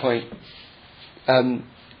another point. I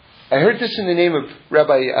heard this in the name of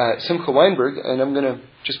Rabbi Simcha Weinberg, and I'm going to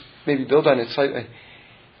just maybe build on it slightly.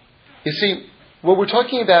 You see, what we're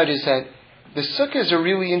talking about is that the sukkah is a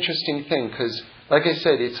really interesting thing, because, like I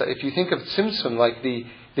said, it's if you think of Tzimtzum, like the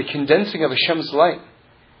condensing of Hashem's light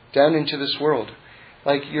down into this world.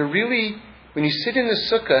 Like you're really, when you sit in the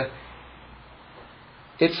sukkah,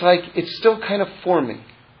 it's like it's still kind of forming.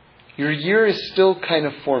 Your year is still kind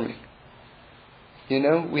of forming. You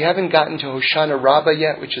know, we haven't gotten to Hoshana Rabbah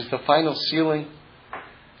yet, which is the final sealing.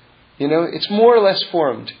 You know, it's more or less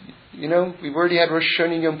formed. You know, we've already had Rosh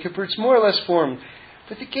Hashanah and Yom Kippur. It's more or less formed.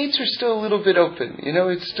 But the gates are still a little bit open. You know,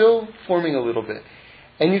 it's still forming a little bit.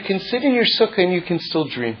 And you can sit in your sukkah and you can still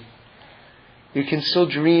dream. You can still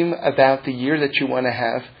dream about the year that you want to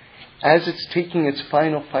have as it's taking its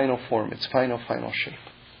final form, its final shape.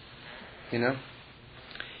 You know?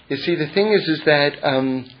 You see, the thing is that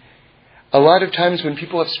a lot of times when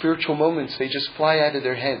people have spiritual moments, they just fly out of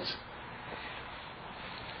their heads.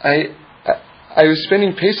 I was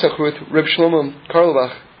spending Pesach with Reb Shlomo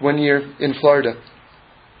Karlbach one year in Florida.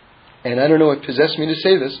 And I don't know what possessed me to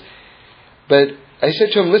say this, but I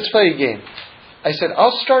said to him, let's play a game. I said,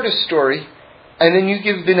 I'll start a story, and then you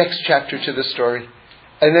give the next chapter to the story.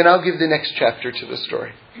 And then I'll give the next chapter to the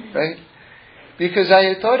story. Right? Because I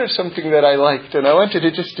had thought of something that I liked, and I wanted to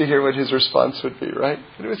just to hear what his response would be, right?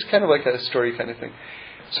 It was kind of like a story kind of thing.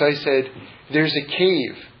 So I said, there's a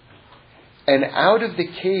cave. And out of the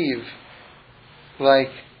cave, like,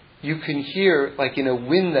 you can hear, like in a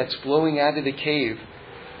wind that's blowing out of the cave,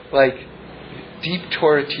 like deep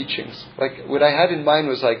Torah teachings. Like what I had in mind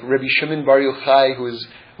was like Rabbi Shimon Bar Yochai, who was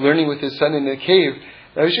learning with his son in the cave.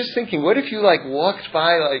 And I was just thinking, what if you like walked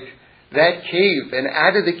by like that cave, and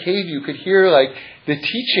out of the cave you could hear like the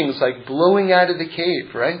teachings like blowing out of the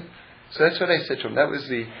cave, right? So that's what I said to him. That was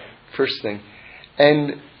the first thing.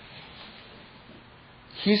 And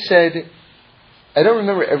he said, I don't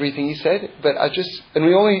remember everything he said, but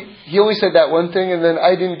he only said that one thing, and then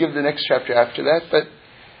I didn't give the next chapter after that, but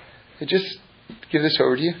I just give this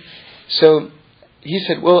over to you. So he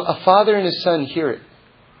said, well, a father and his son hear it.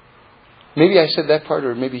 Maybe I said that part,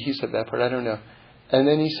 or maybe he said that part, I don't know. And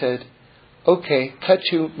then he said, okay, cut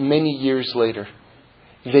to many years later.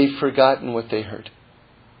 They've forgotten what they heard.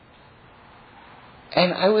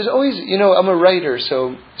 And I was always, I'm a writer,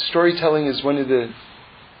 so storytelling is one of the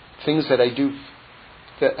things that I do,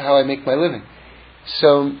 how I make my living.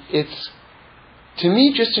 So it's, to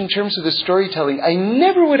me, just in terms of the storytelling, I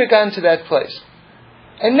never would have gone to that place.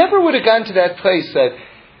 I never would have gone to that place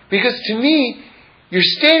because to me, you're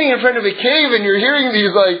standing in front of a cave and you're hearing these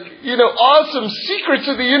awesome secrets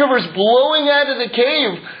of the universe blowing out of the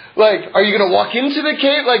cave. Like, are you going to walk into the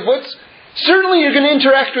cave? Like, Certainly you're going to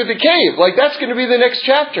interact with the cave. Like, that's going to be the next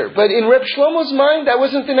chapter. But in Reb Shlomo's mind, that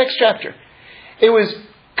wasn't the next chapter. It was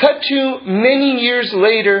cut to many years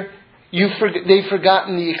later, they've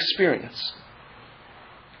forgotten the experience.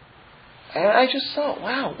 And I just thought,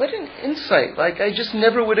 wow, what an insight. Like, I just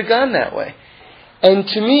never would have gone that way. And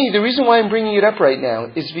to me, the reason why I'm bringing it up right now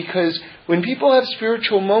is because when people have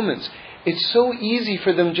spiritual moments, it's so easy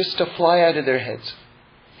for them just to fly out of their heads.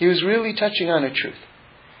 He was really touching on a truth.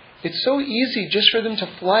 It's so easy just for them to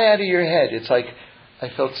fly out of your head. It's like, I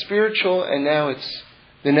felt spiritual, and now it's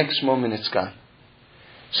the next moment it's gone.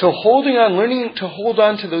 So holding on, learning to hold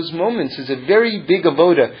on to those moments is a very big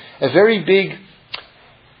avoda, a very big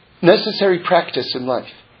necessary practice in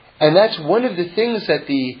life. And that's one of the things that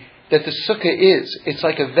the sukkah is. It's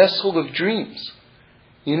like a vessel of dreams.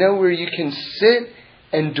 You know, where you can sit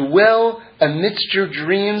and dwell amidst your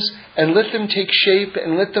dreams and let them take shape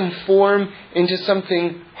and let them form into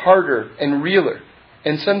something harder and realer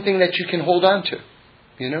and something that you can hold on to.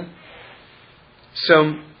 You know?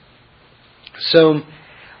 So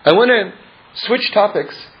I want to switch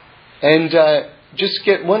topics and just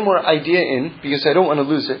get one more idea in, because I don't want to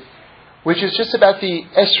lose it, which is just about the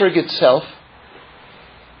esrog itself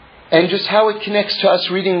and just how it connects to us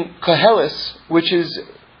reading Koheles, which is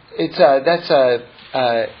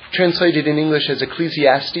translated in English as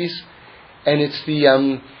Ecclesiastes, and it's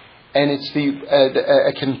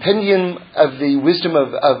a compendium of the wisdom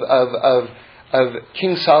of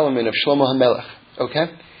King Solomon, of Shlomo HaMelech.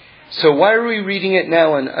 Okay, so why are we reading it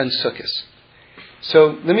now on Sukkot?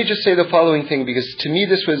 So let me just say the following thing, because to me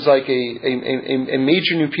this was like a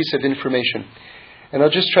major new piece of information, and I'll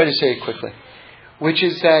just try to say it quickly, which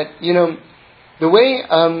is that, you know, the way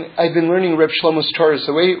I've been learning Reb Shlomo's Torah,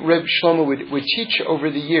 the way Reb Shlomo would teach over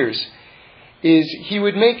the years, is he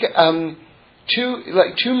would make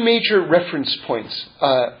two major reference points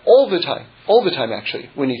all the time actually,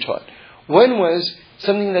 when he taught. One was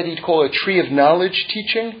something that he'd call a tree of knowledge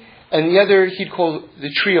teaching, and the other he'd call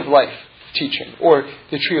the tree of life teaching, or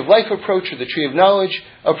the tree of life approach, or the tree of knowledge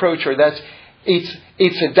approach, or that's Eitz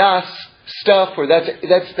Hadas stuff, or that's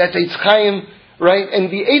Eitz Chaim. Right? And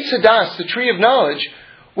the Eitz Hadas, the tree of knowledge,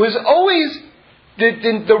 was always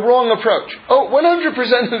the wrong approach.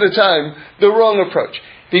 100% of the time, the wrong approach.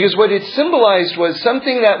 Because what it symbolized was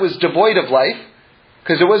something that was devoid of life,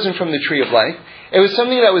 because it wasn't from the tree of life. It was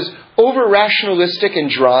something that was over-rationalistic and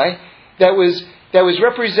dry, that was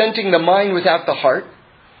representing the mind without the heart.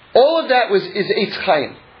 All of that is Eitz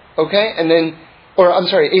Chaim. Okay?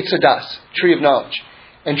 Eitz Hadas, tree of knowledge.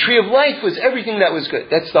 And tree of life was everything that was good.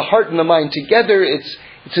 That's the heart and the mind together. It's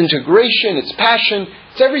integration. It's passion.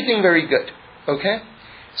 It's everything very good. Okay?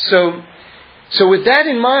 So with that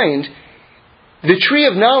in mind, the tree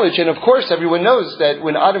of knowledge, and of course everyone knows that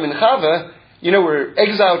when Adam and Chava, were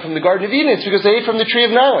exiled from the Garden of Eden, it's because they ate from the tree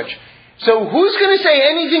of knowledge. So who's going to say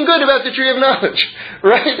anything good about the tree of knowledge?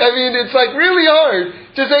 Right? I mean, it's like really hard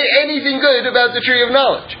to say anything good about the tree of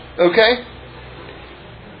knowledge. Okay?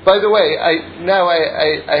 By the way,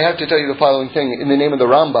 I have to tell you the following thing in the name of the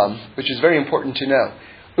Rambam, which is very important to know,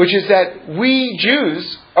 which is that we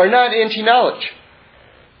Jews are not anti-knowledge.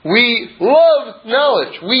 We love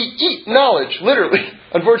knowledge. We eat knowledge, literally,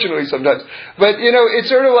 unfortunately sometimes. But, it's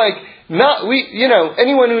sort of like,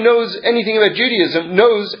 anyone who knows anything about Judaism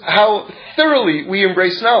knows how thoroughly we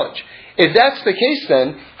embrace knowledge. If that's the case,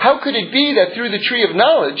 then, how could it be that through the tree of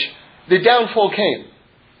knowledge, the downfall came?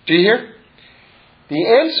 Do you hear? The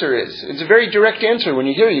answer is, it's a very direct answer. When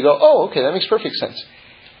you hear it, you go, oh, okay, that makes perfect sense.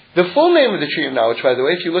 The full name of the tree of knowledge, by the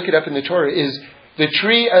way, if you look it up in the Torah, is the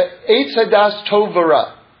tree, Eitz Hadas Tov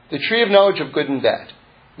V'Ra, the tree of knowledge of good and bad.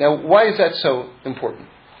 Now, why is that so important?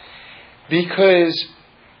 Because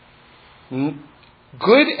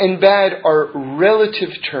good and bad are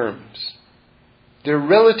relative terms. They're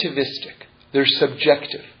relativistic. They're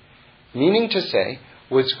subjective. Meaning to say,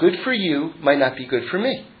 what's good for you might not be good for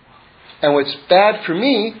me. And what's bad for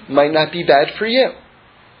me might not be bad for you.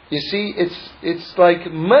 You see, it's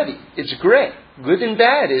like muddy. It's gray. Good and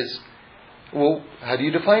bad is, well, how do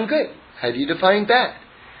you define good? How do you define bad?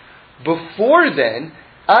 Before then,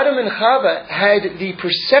 Adam and Chava had the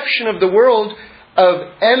perception of the world of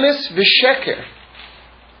emes v'sheker,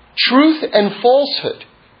 truth and falsehood,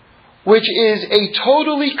 which is a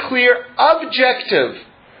totally clear, objective,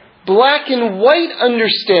 black and white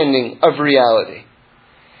understanding of reality.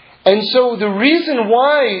 And so the reason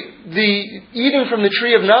why the eating from the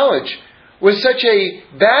tree of knowledge was such a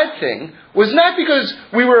bad thing was not because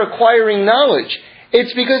we were acquiring knowledge.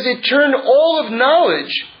 It's because it turned all of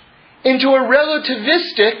knowledge into a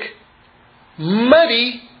relativistic,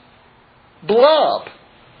 muddy blob.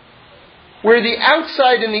 where the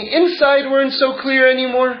outside and the inside weren't so clear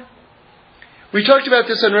anymore? We talked about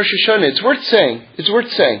this on Rosh Hashanah. It's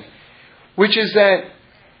worth saying, which is that,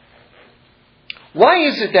 why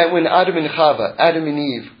is it that when Adam and Chava, Adam and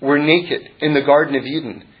Eve, were naked in the Garden of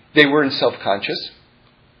Eden, they weren't self-conscious?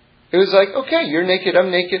 It was like, okay, you're naked, I'm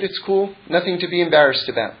naked, it's cool, nothing to be embarrassed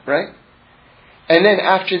about, right? And then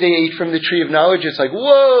after they ate from the tree of knowledge, it's like,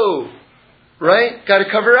 whoa, right? Got to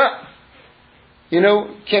cover up.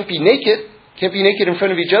 Can't be naked in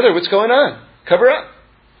front of each other. What's going on? Cover up.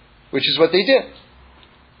 Which is what they did.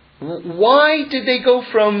 Why did they go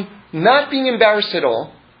from not being embarrassed at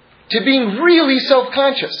all to being really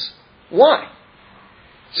self-conscious? Why?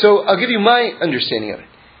 So I'll give you my understanding of it,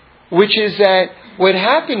 which is that what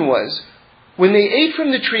happened was, when they ate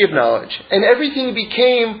from the tree of knowledge and everything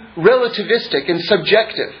became relativistic and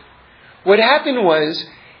subjective, what happened was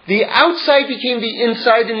the outside became the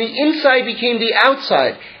inside and the inside became the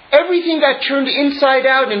outside. Everything got turned inside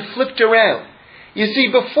out and flipped around. You see,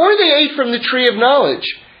 before they ate from the tree of knowledge,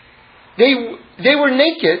 they were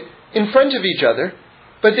naked in front of each other,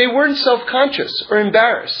 but they weren't self-conscious or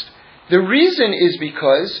embarrassed. The reason is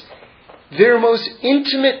because their most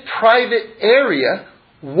intimate, private area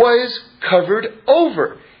was covered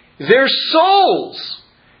over. Their souls,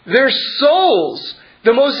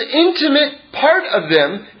 the most intimate part of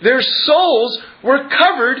them, their souls were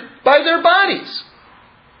covered by their bodies.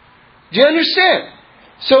 Do you understand?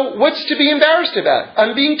 So what's to be embarrassed about?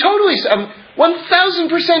 I'm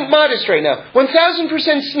 1,000% modest right now.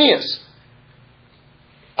 1,000% sneas.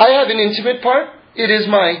 I have an intimate part. It is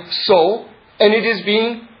my soul, and it is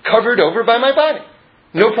being covered over by my body.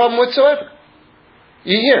 No problem whatsoever.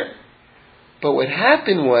 You hear? But what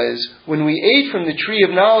happened was, when we ate from the tree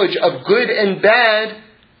of knowledge of good and bad,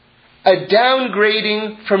 a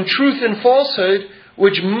downgrading from truth and falsehood,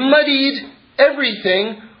 which muddied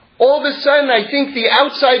everything, all of a sudden I think the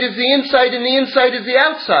outside is the inside and the inside is the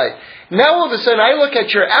outside. Now all of a sudden I look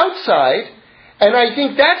at your outside and I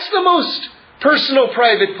think that's the most personal,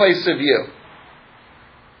 private place of you.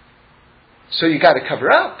 So you got to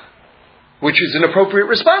cover up, which is an appropriate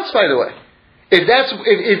response, by the way. If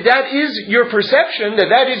that is your perception,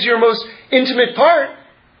 that is your most intimate part,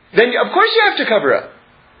 then of course you have to cover up.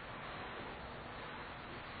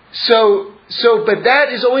 But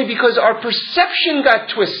that is only because our perception got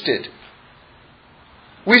twisted.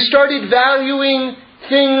 We started valuing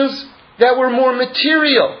things that were more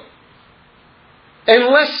material and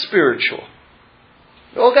less spiritual.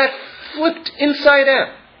 It all got flipped inside out.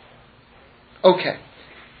 Okay.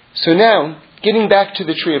 So now, getting back to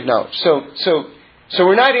the tree of knowledge. So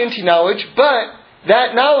we're not anti-knowledge, but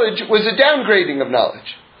that knowledge was a downgrading of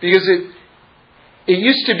knowledge. Because it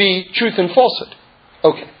used to be truth and falsehood.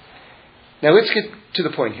 Okay. Now let's get to the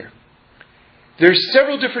point here. There's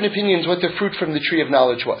several different opinions what the fruit from the tree of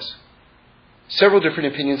knowledge was. Several different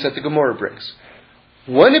opinions that the Gemara brings.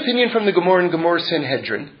 One opinion from the Gemara and Gemara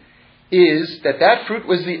Sanhedrin is that fruit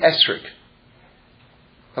was the esrog.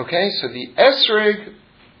 Okay, so the esrog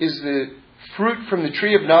is the fruit from the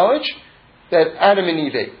tree of knowledge that Adam and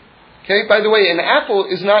Eve ate. Okay, by the way, an apple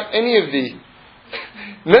is not any of the...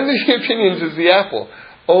 None of the opinions is the apple.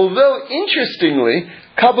 Although, interestingly,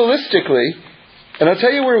 Kabbalistically, and I'll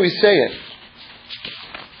tell you where we say it.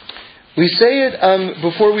 We say it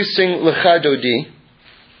before we sing Lecha Dodi.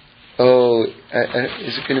 Oh,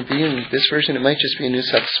 is it going to be in this version? It might just be in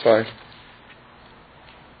Nusach Sfard.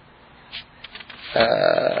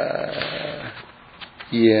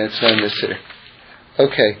 Yeah, it's not in this here.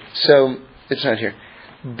 Okay, so it's not here.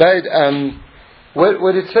 But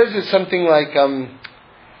what it says is something like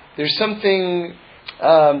there's something.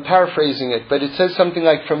 Paraphrasing it, but it says something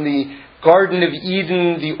like from the Garden of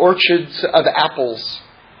Eden, the orchards of apples.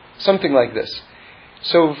 Something like this.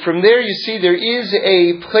 So from there you see there is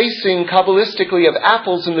a placing Kabbalistically of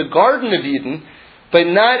apples in the Garden of Eden, but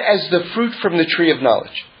not as the fruit from the tree of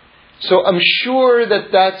knowledge. So I'm sure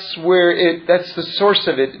that's the source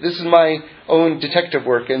of it. This is my own detective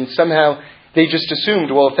work, and somehow they just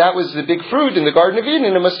assumed, well, if that was the big fruit in the Garden of Eden,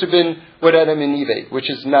 it must have been what Adam and Eve ate, which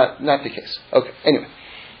is not the case. Okay, anyway.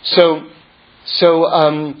 So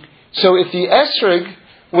if the esrog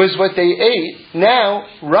was what they ate, now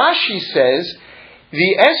Rashi says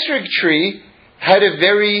the esrog tree had a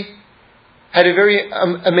very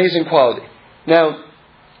amazing quality. Now,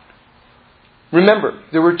 remember,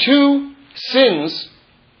 there were two sins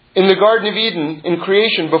in the Garden of Eden in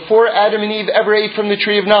creation before Adam and Eve ever ate from the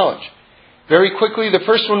tree of knowledge. Very quickly, the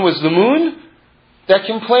first one was the moon that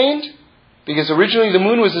complained, because originally the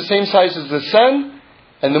moon was the same size as the sun,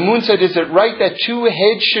 and the moon said, is it right that two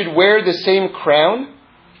heads should wear the same crown?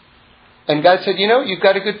 And God said, you've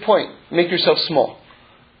got a good point. Make yourself small.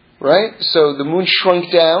 Right? So the moon shrunk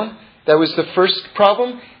down. That was the first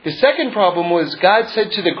problem. The second problem was God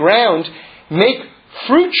said to the ground, make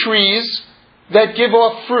fruit trees that give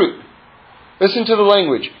off fruit. Listen to the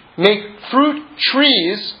language. Make fruit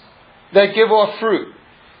trees that give off fruit.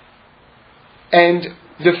 And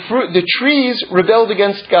the trees rebelled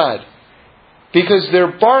against God because their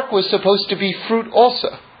bark was supposed to be fruit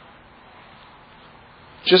also.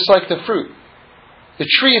 Just like the fruit. The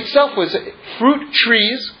tree itself was fruit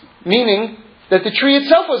trees, meaning that the tree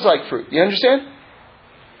itself was like fruit. You understand?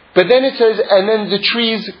 But then it says, and then the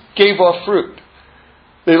trees gave off fruit.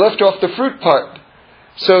 They left off the fruit part.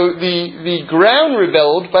 So the ground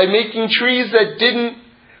rebelled by making trees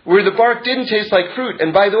where the bark didn't taste like fruit.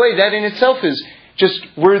 And by the way, that in itself is just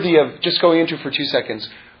worthy of just going into for 2 seconds.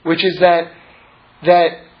 Which is that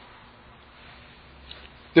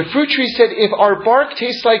the fruit tree said, if our bark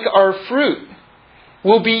tastes like our fruit,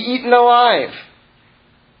 we'll be eaten alive.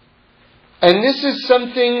 And this is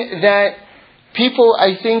something that people,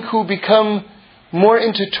 I think, who become more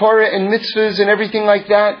into Torah and mitzvahs and everything like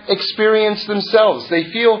that, experience themselves. They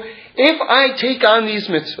feel, if I take on these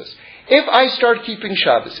mitzvahs, if I start keeping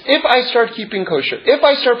Shabbos, if I start keeping kosher, if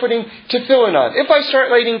I start putting tefillin on, if I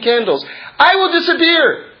start lighting candles, I will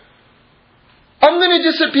disappear. I'm going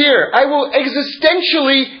to disappear. I will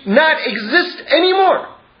existentially not exist anymore.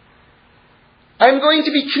 I'm going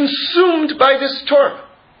to be consumed by this Torah.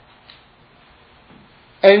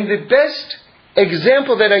 And the best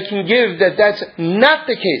example that I can give that that's not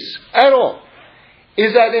the case at all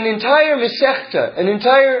is that an entire Masechta, an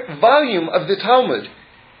entire volume of the Talmud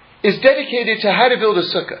is dedicated to how to build a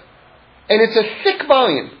sukkah. And it's a thick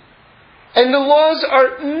volume. And the laws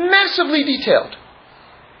are massively detailed.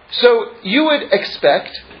 So you would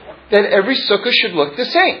expect that every sukkah should look the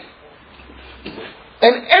same.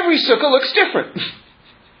 And every sukkah looks different.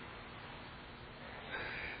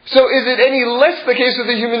 So is it any less the case with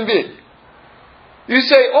a human being? You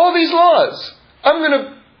say, all these laws, I'm going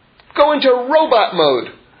to go into robot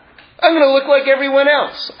mode. I'm going to look like everyone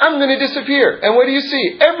else. I'm going to disappear. And what do you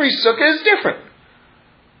see? Every sukkah is different.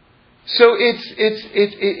 So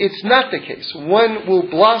it's not the case. One will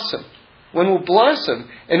blossom. One will blossom,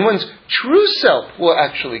 and one's true self will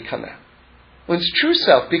actually come out. One's true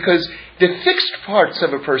self, because the fixed parts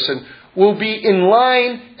of a person will be in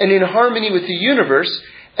line and in harmony with the universe,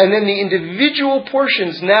 and then the individual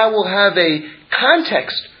portions now will have a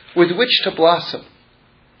context with which to blossom.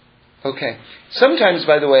 Okay. Sometimes,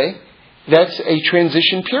 by the way, that's a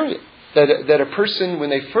transition period. That a person, when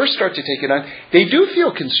they first start to take it on, they do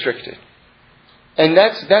feel constricted. And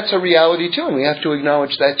that's a reality too, and we have to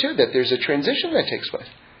acknowledge that too, that there's a transition that takes place.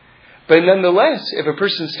 But nonetheless, if a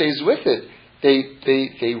person stays with it,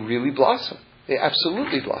 they really blossom. They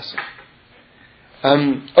absolutely blossom.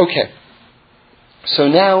 Okay. So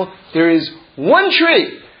now there is one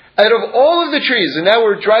tree out of all of the trees, and now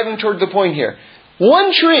we're driving toward the point here.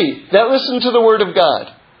 One tree that listened to the word of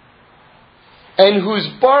God, and whose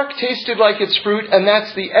bark tasted like its fruit, and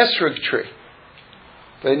that's the esrog tree.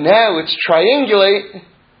 But now it's triangulate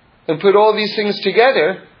and put all these things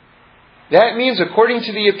together. That means, according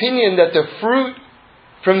to the opinion that the fruit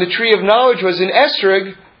from the tree of knowledge was an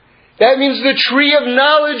esrog, that means the tree of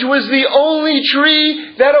knowledge was the only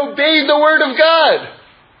tree that obeyed the word of God.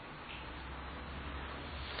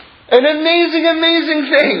 An amazing,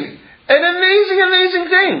 amazing thing. An amazing, amazing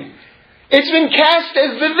thing. It's been cast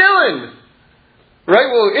as the villain.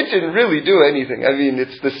 Right? Well, it didn't really do anything. I mean,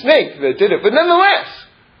 it's the snake that did it. But nonetheless,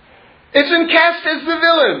 it's been cast as the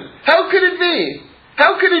villain. How could it be?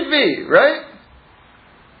 How could it be? Right?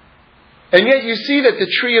 And yet you see that the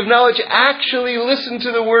tree of knowledge actually listened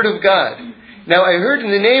to the word of God. Now, I heard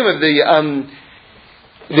in the name of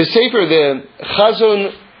the Sefer, the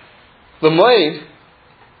Chazon L'Moed,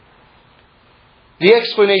 the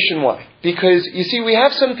explanation why. Because, you see, we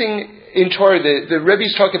have something in Torah, the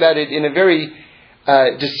Rebbes talk about it in a very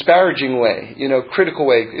disparaging way, critical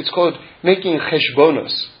way. It's called making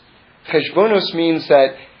cheshbonos. Cheshbonos means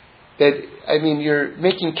that you're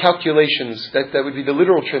making calculations. That would be the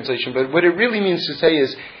literal translation. But what it really means to say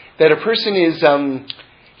is that a person is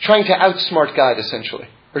trying to outsmart God, essentially,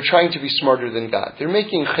 or trying to be smarter than God. They're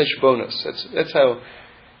making cheshbonos. That's how,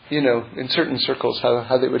 in certain circles,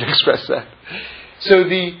 how they would express that. So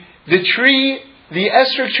the tree, the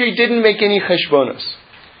esrog tree, didn't make any cheshbonos.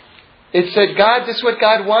 It said, God, this is what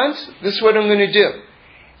God wants. This is what I'm going to do.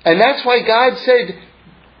 And that's why God said,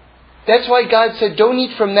 don't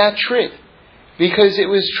eat from that tree. Because it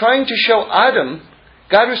was trying to show Adam,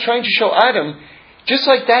 God was trying to show Adam, just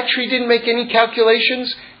like that tree didn't make any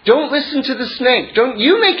calculations, Don't listen to the snake. Don't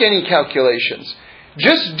you make any calculations.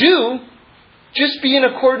 Just be in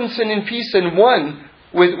accordance and in peace and one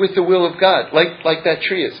with the will of God, like that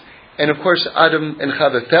tree is. And of course, Adam and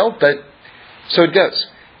Chava fell, but so it goes.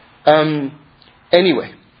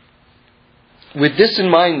 Anyway, with this in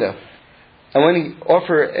mind, though, I want to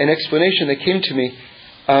offer an explanation that came to me.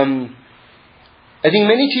 I think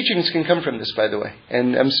many teachings can come from this, by the way,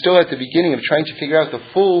 and I'm still at the beginning of trying to figure out the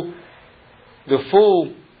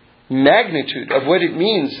full magnitude of what it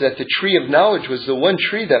means that the tree of knowledge was the one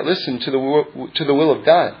tree that listened to the will of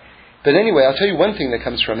God. But anyway, I'll tell you one thing that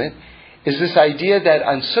comes from it, is this idea that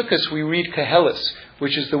on Sukkot we read Koheles,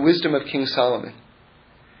 which is the wisdom of King Solomon.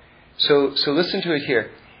 So listen to it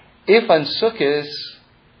here. If on Sukkot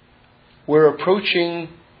we're approaching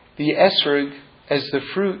the esrog as the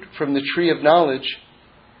fruit from the tree of knowledge,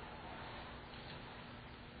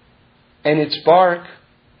 and its bark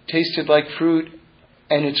tasted like fruit,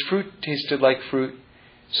 and its fruit tasted like fruit,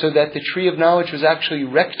 so that the tree of knowledge was actually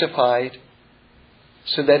rectified,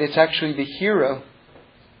 so that it's actually the hero,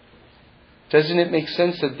 doesn't it make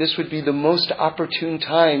sense that this would be the most opportune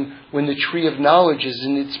time when the tree of knowledge is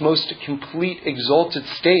in its most complete, exalted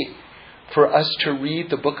state for us to read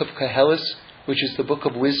the book of Koheles, which is the book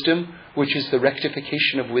of wisdom, which is the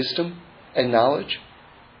rectification of wisdom and knowledge?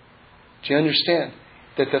 Do you understand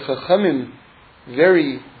that the Chachamim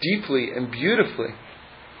very deeply and beautifully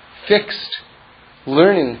fixed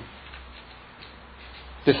learning,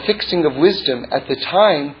 the fixing of wisdom at the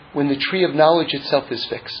time when the tree of knowledge itself is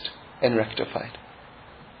fixed and rectified?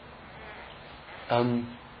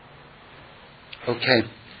 Okay.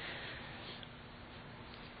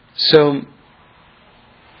 So,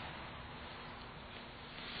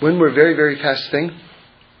 when we're very, very fasting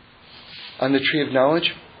on the tree of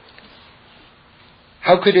knowledge,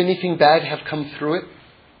 how could anything bad have come through it?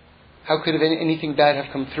 How could anything bad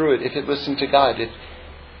have come through it if it listened to God?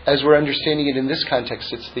 As we're understanding it in this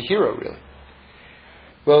context, it's the hero, really.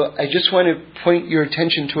 Well, I just want to point your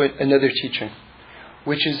attention to another teaching,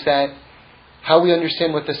 which is that how we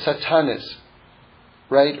understand what the Satan is,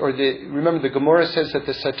 right? Remember the Gemara says that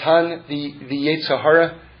the Satan, the Yetzer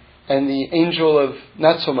Hara, and the angel of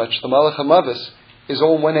not so much, the Malach HaMavis, is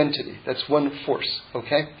all one entity. That's one force,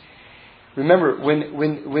 okay? Remember, when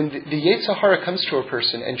the Yetzer Hara comes to a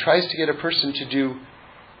person and tries to get a person to do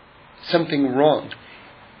something wrong,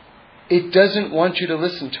 it doesn't want you to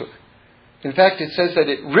listen to it. In fact, it says that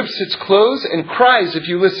it rips its clothes and cries if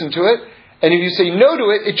you listen to it, and if you say no to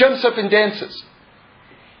it, it jumps up and dances.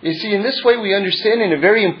 You see, in this way we understand in a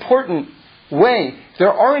very important way,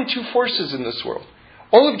 there aren't two forces in this world.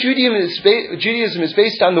 All of Judaism is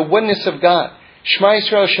based on the oneness of God. Shema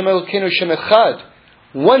Yisrael, Shem Elokeinu, Shem Echad.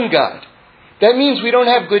 One God. That means we don't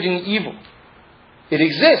have good and evil. It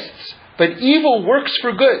exists, but evil works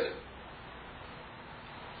for good.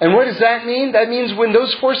 And what does that mean? That means when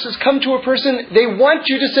those forces come to a person, they want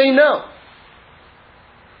you to say no.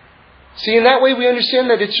 See, in that way we understand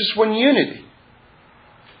that it's just one unity.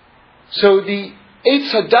 So the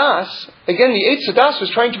Eitz Hadas, again, the Eitz Hadas was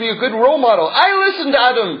trying to be a good role model. I listened to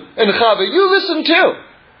Adam and Chava, you listen too.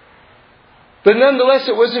 But nonetheless,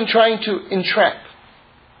 it wasn't trying to entrap.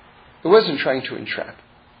 It wasn't trying to entrap.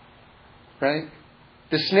 Right?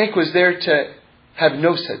 The snake was there to have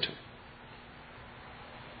no say to it.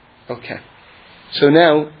 Okay. So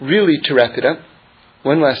now, really to wrap it up,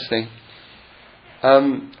 one last thing.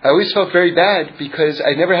 I always felt very bad because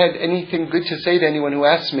I never had anything good to say to anyone who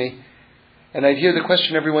asked me. And I'd hear the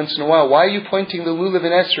question every once in a while, why are you pointing the lulav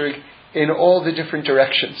and esrog in all the different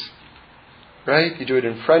directions? Right? You do it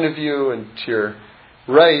in front of you, and to your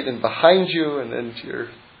right, and behind you, and then to your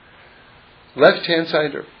left-hand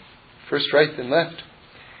side, or first right, then left.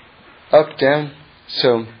 Up, down.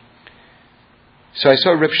 So I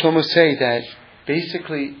saw Reb Shlomo say that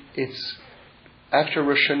basically it's after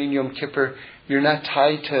Rosh Hashanah and Yom Kippur, you're not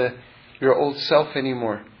tied to your old self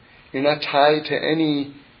anymore. You're not tied to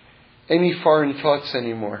any foreign thoughts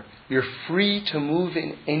anymore. You're free to move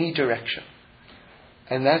in any direction.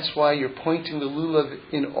 And that's why you're pointing the lulav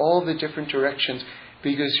in all the different directions,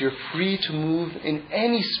 because you're free to move in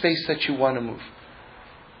any space that you want to move.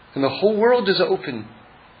 And the whole world is open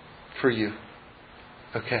for you.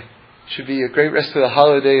 Okay. Should be a great rest of the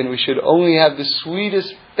holiday, and we should only have the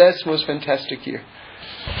sweetest, best, most fantastic year.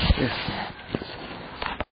 Yes.